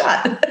get a good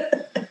shot.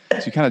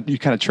 So you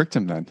kind of tricked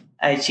him then.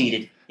 I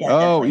cheated.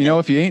 Yeah,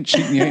 if you ain't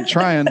cheating, you ain't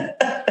trying.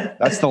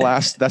 That's the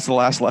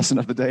last lesson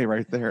of the day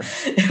right there.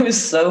 It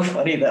was so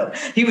funny though.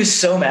 He was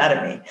so mad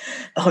at me.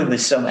 Oh, he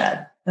was so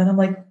mad. And I'm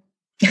like,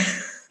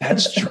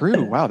 that's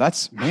true. Wow.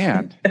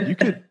 Man, you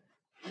could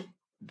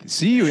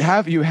see, you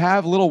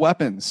have little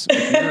weapons.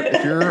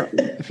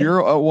 If you're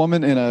a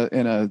woman in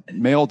a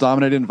male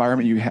dominated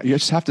environment, you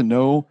just have to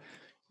know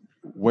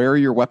where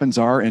your weapons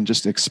are and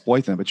just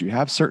exploit them. But you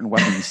have certain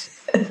weapons,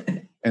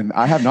 and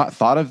I have not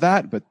thought of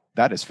that, but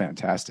that is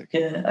fantastic.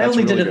 Yeah, I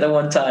only did it the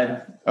one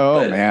time.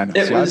 Oh man,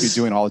 I'd be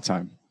doing it all the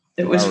time.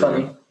 It was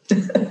funny.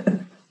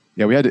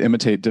 Yeah, we had to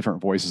imitate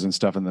different voices and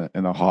stuff in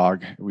the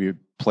hog. We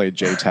played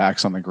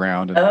J-Tax on the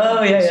ground.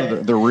 And,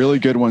 so the really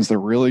good ones, the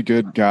really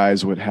good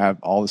guys would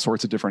have all the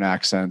sorts of different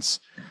accents,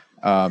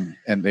 and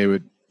they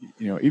would,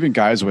 even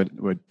guys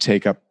would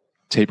take up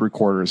tape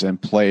recorders and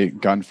play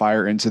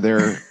gunfire into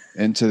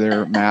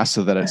their mask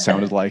so that it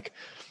sounded like.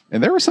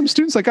 And there were some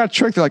students that got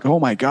tricked. They're like, "Oh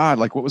my God,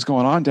 like what was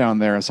going on down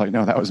there?" It's like,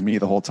 no, that was me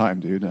the whole time,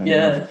 dude.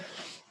 Yeah.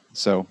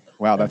 So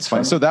wow, that's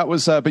fun. So that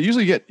was, but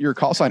usually you get your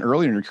call sign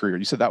earlier in your career.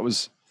 You said that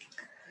was.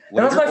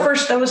 That was my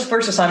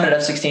first assignment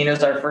at F-16. It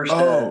was our first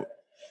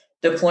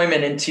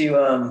deployment into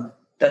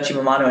Dutch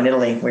Mamano in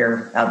Italy. We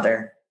were out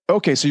there.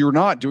 Okay, so you were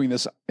not doing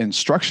this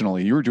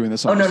instructionally. You were doing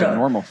this on a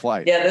normal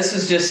flight. Yeah, this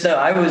was just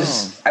I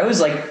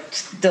was like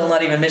still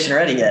not even mission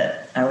ready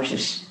yet. I was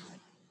just.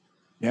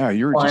 Yeah,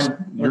 you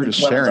were just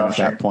sharing at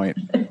that point.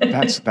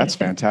 That's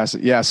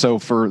fantastic. Yeah, so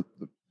for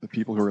the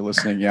people who are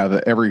listening,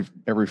 every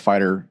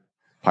fighter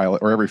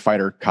pilot or every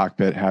fighter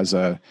cockpit has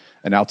an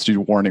altitude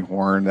warning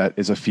horn that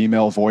is a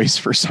female voice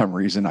for some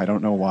reason. I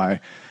don't know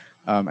why.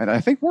 And I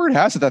think word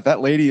has it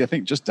that lady, I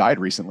think, just died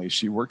recently.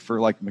 She worked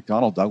for like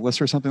McDonnell Douglas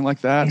or something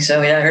like that. I think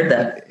so, yeah, I heard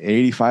that.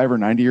 85 or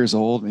 90 years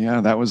old.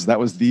 Yeah, that was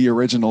the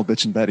original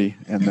Bitch and Betty.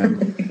 And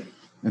then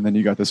and then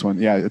you got this one.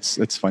 Yeah,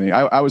 it's funny.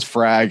 I was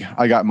frag.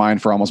 I got mine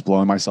for almost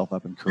blowing myself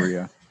up in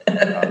Korea.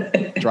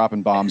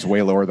 Dropping bombs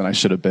way lower than I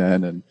should have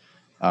been. And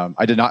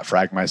I did not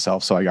frag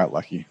myself, so I got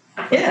lucky.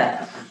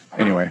 Yeah.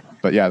 Anyway,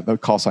 but yeah, the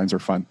call signs are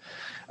fun.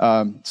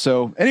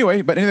 So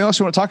anyway, but anything else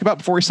you want to talk about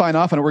before we sign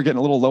off? I know we're getting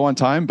a little low on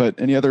time, but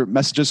any other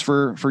messages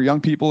for young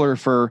people or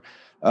for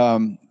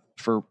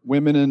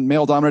women in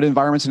male dominated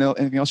environments and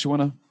anything else you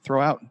want to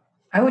throw out?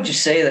 I would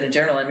just say that in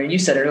general, I mean, you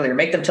said it earlier,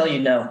 make them tell you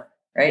no,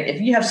 right?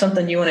 If you have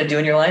something you want to do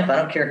in your life, I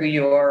don't care who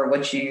you are or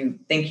what you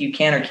think you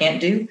can or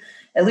can't do,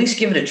 at least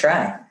give it a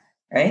try,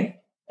 right?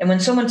 And when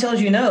someone tells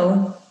you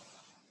no,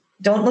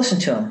 don't listen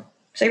to them.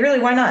 Say, really,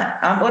 why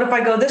not? What if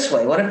I go this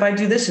way? What if I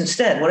do this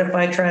instead? What if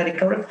I try to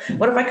code it?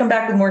 What if I come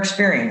back with more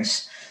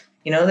experience?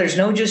 There's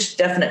no just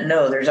definite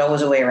no. There's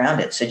always a way around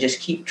it. So just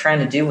keep trying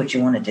to do what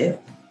you want to do.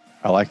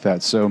 I like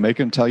that. So make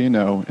them tell you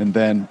no. And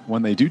then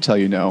when they do tell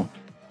you no,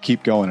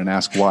 keep going and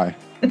ask why.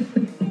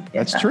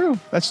 That's true.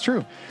 That's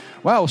true.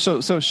 Wow.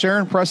 So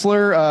Sharon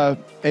Preszler,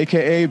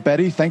 AKA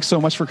Betty, thanks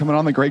so much for coming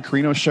on the Greg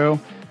Carino Show.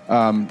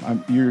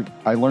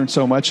 I learned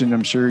so much, and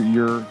I'm sure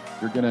you're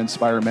going to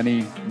inspire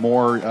many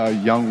more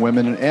young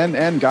women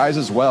and guys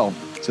as well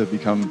to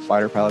become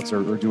fighter pilots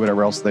or do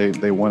whatever else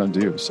they want to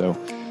do. So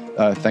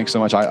thanks so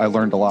much. I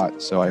learned a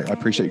lot. So I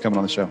appreciate you coming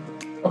on the show.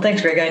 Well,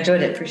 thanks, Greg. I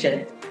enjoyed it. Appreciate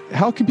it.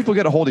 How can people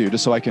get a hold of you,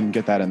 just so I can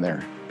get that in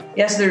there?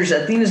 Yes, there's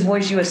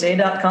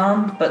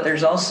athenasvoiceusa.com, but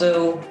there's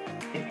also,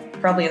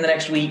 probably in the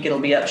next week, it'll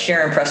be up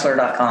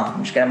SharonPreszler.com.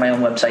 I'm just got my own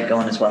website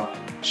going as well.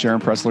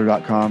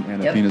 SharonPreszler.com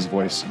and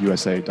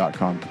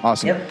athenasvoiceusa.com.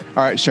 Awesome. Yep.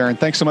 All right, Sharon,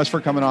 thanks so much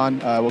for coming on.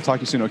 We'll talk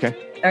to you soon, okay?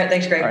 All right,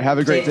 thanks, Greg. All right, have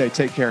a great day.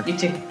 Take care. You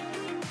too.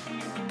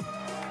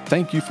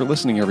 Thank you for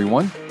listening,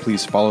 everyone.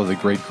 Please follow The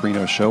Greg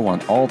Carino Show on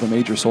all the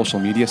major social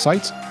media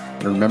sites.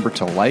 And remember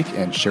to like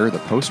and share the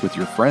post with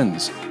your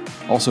friends.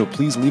 Also,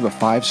 please leave a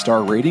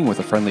 5-star rating with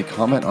a friendly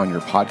comment on your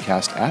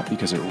podcast app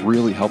because it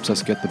really helps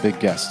us get the big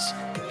guests.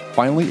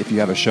 Finally, if you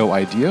have a show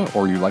idea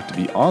or you'd like to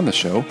be on the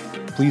show,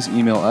 please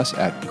email us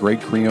at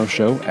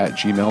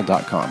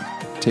gregcarinoshow@gmail.com.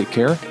 Take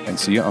care and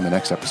see you on the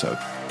next episode.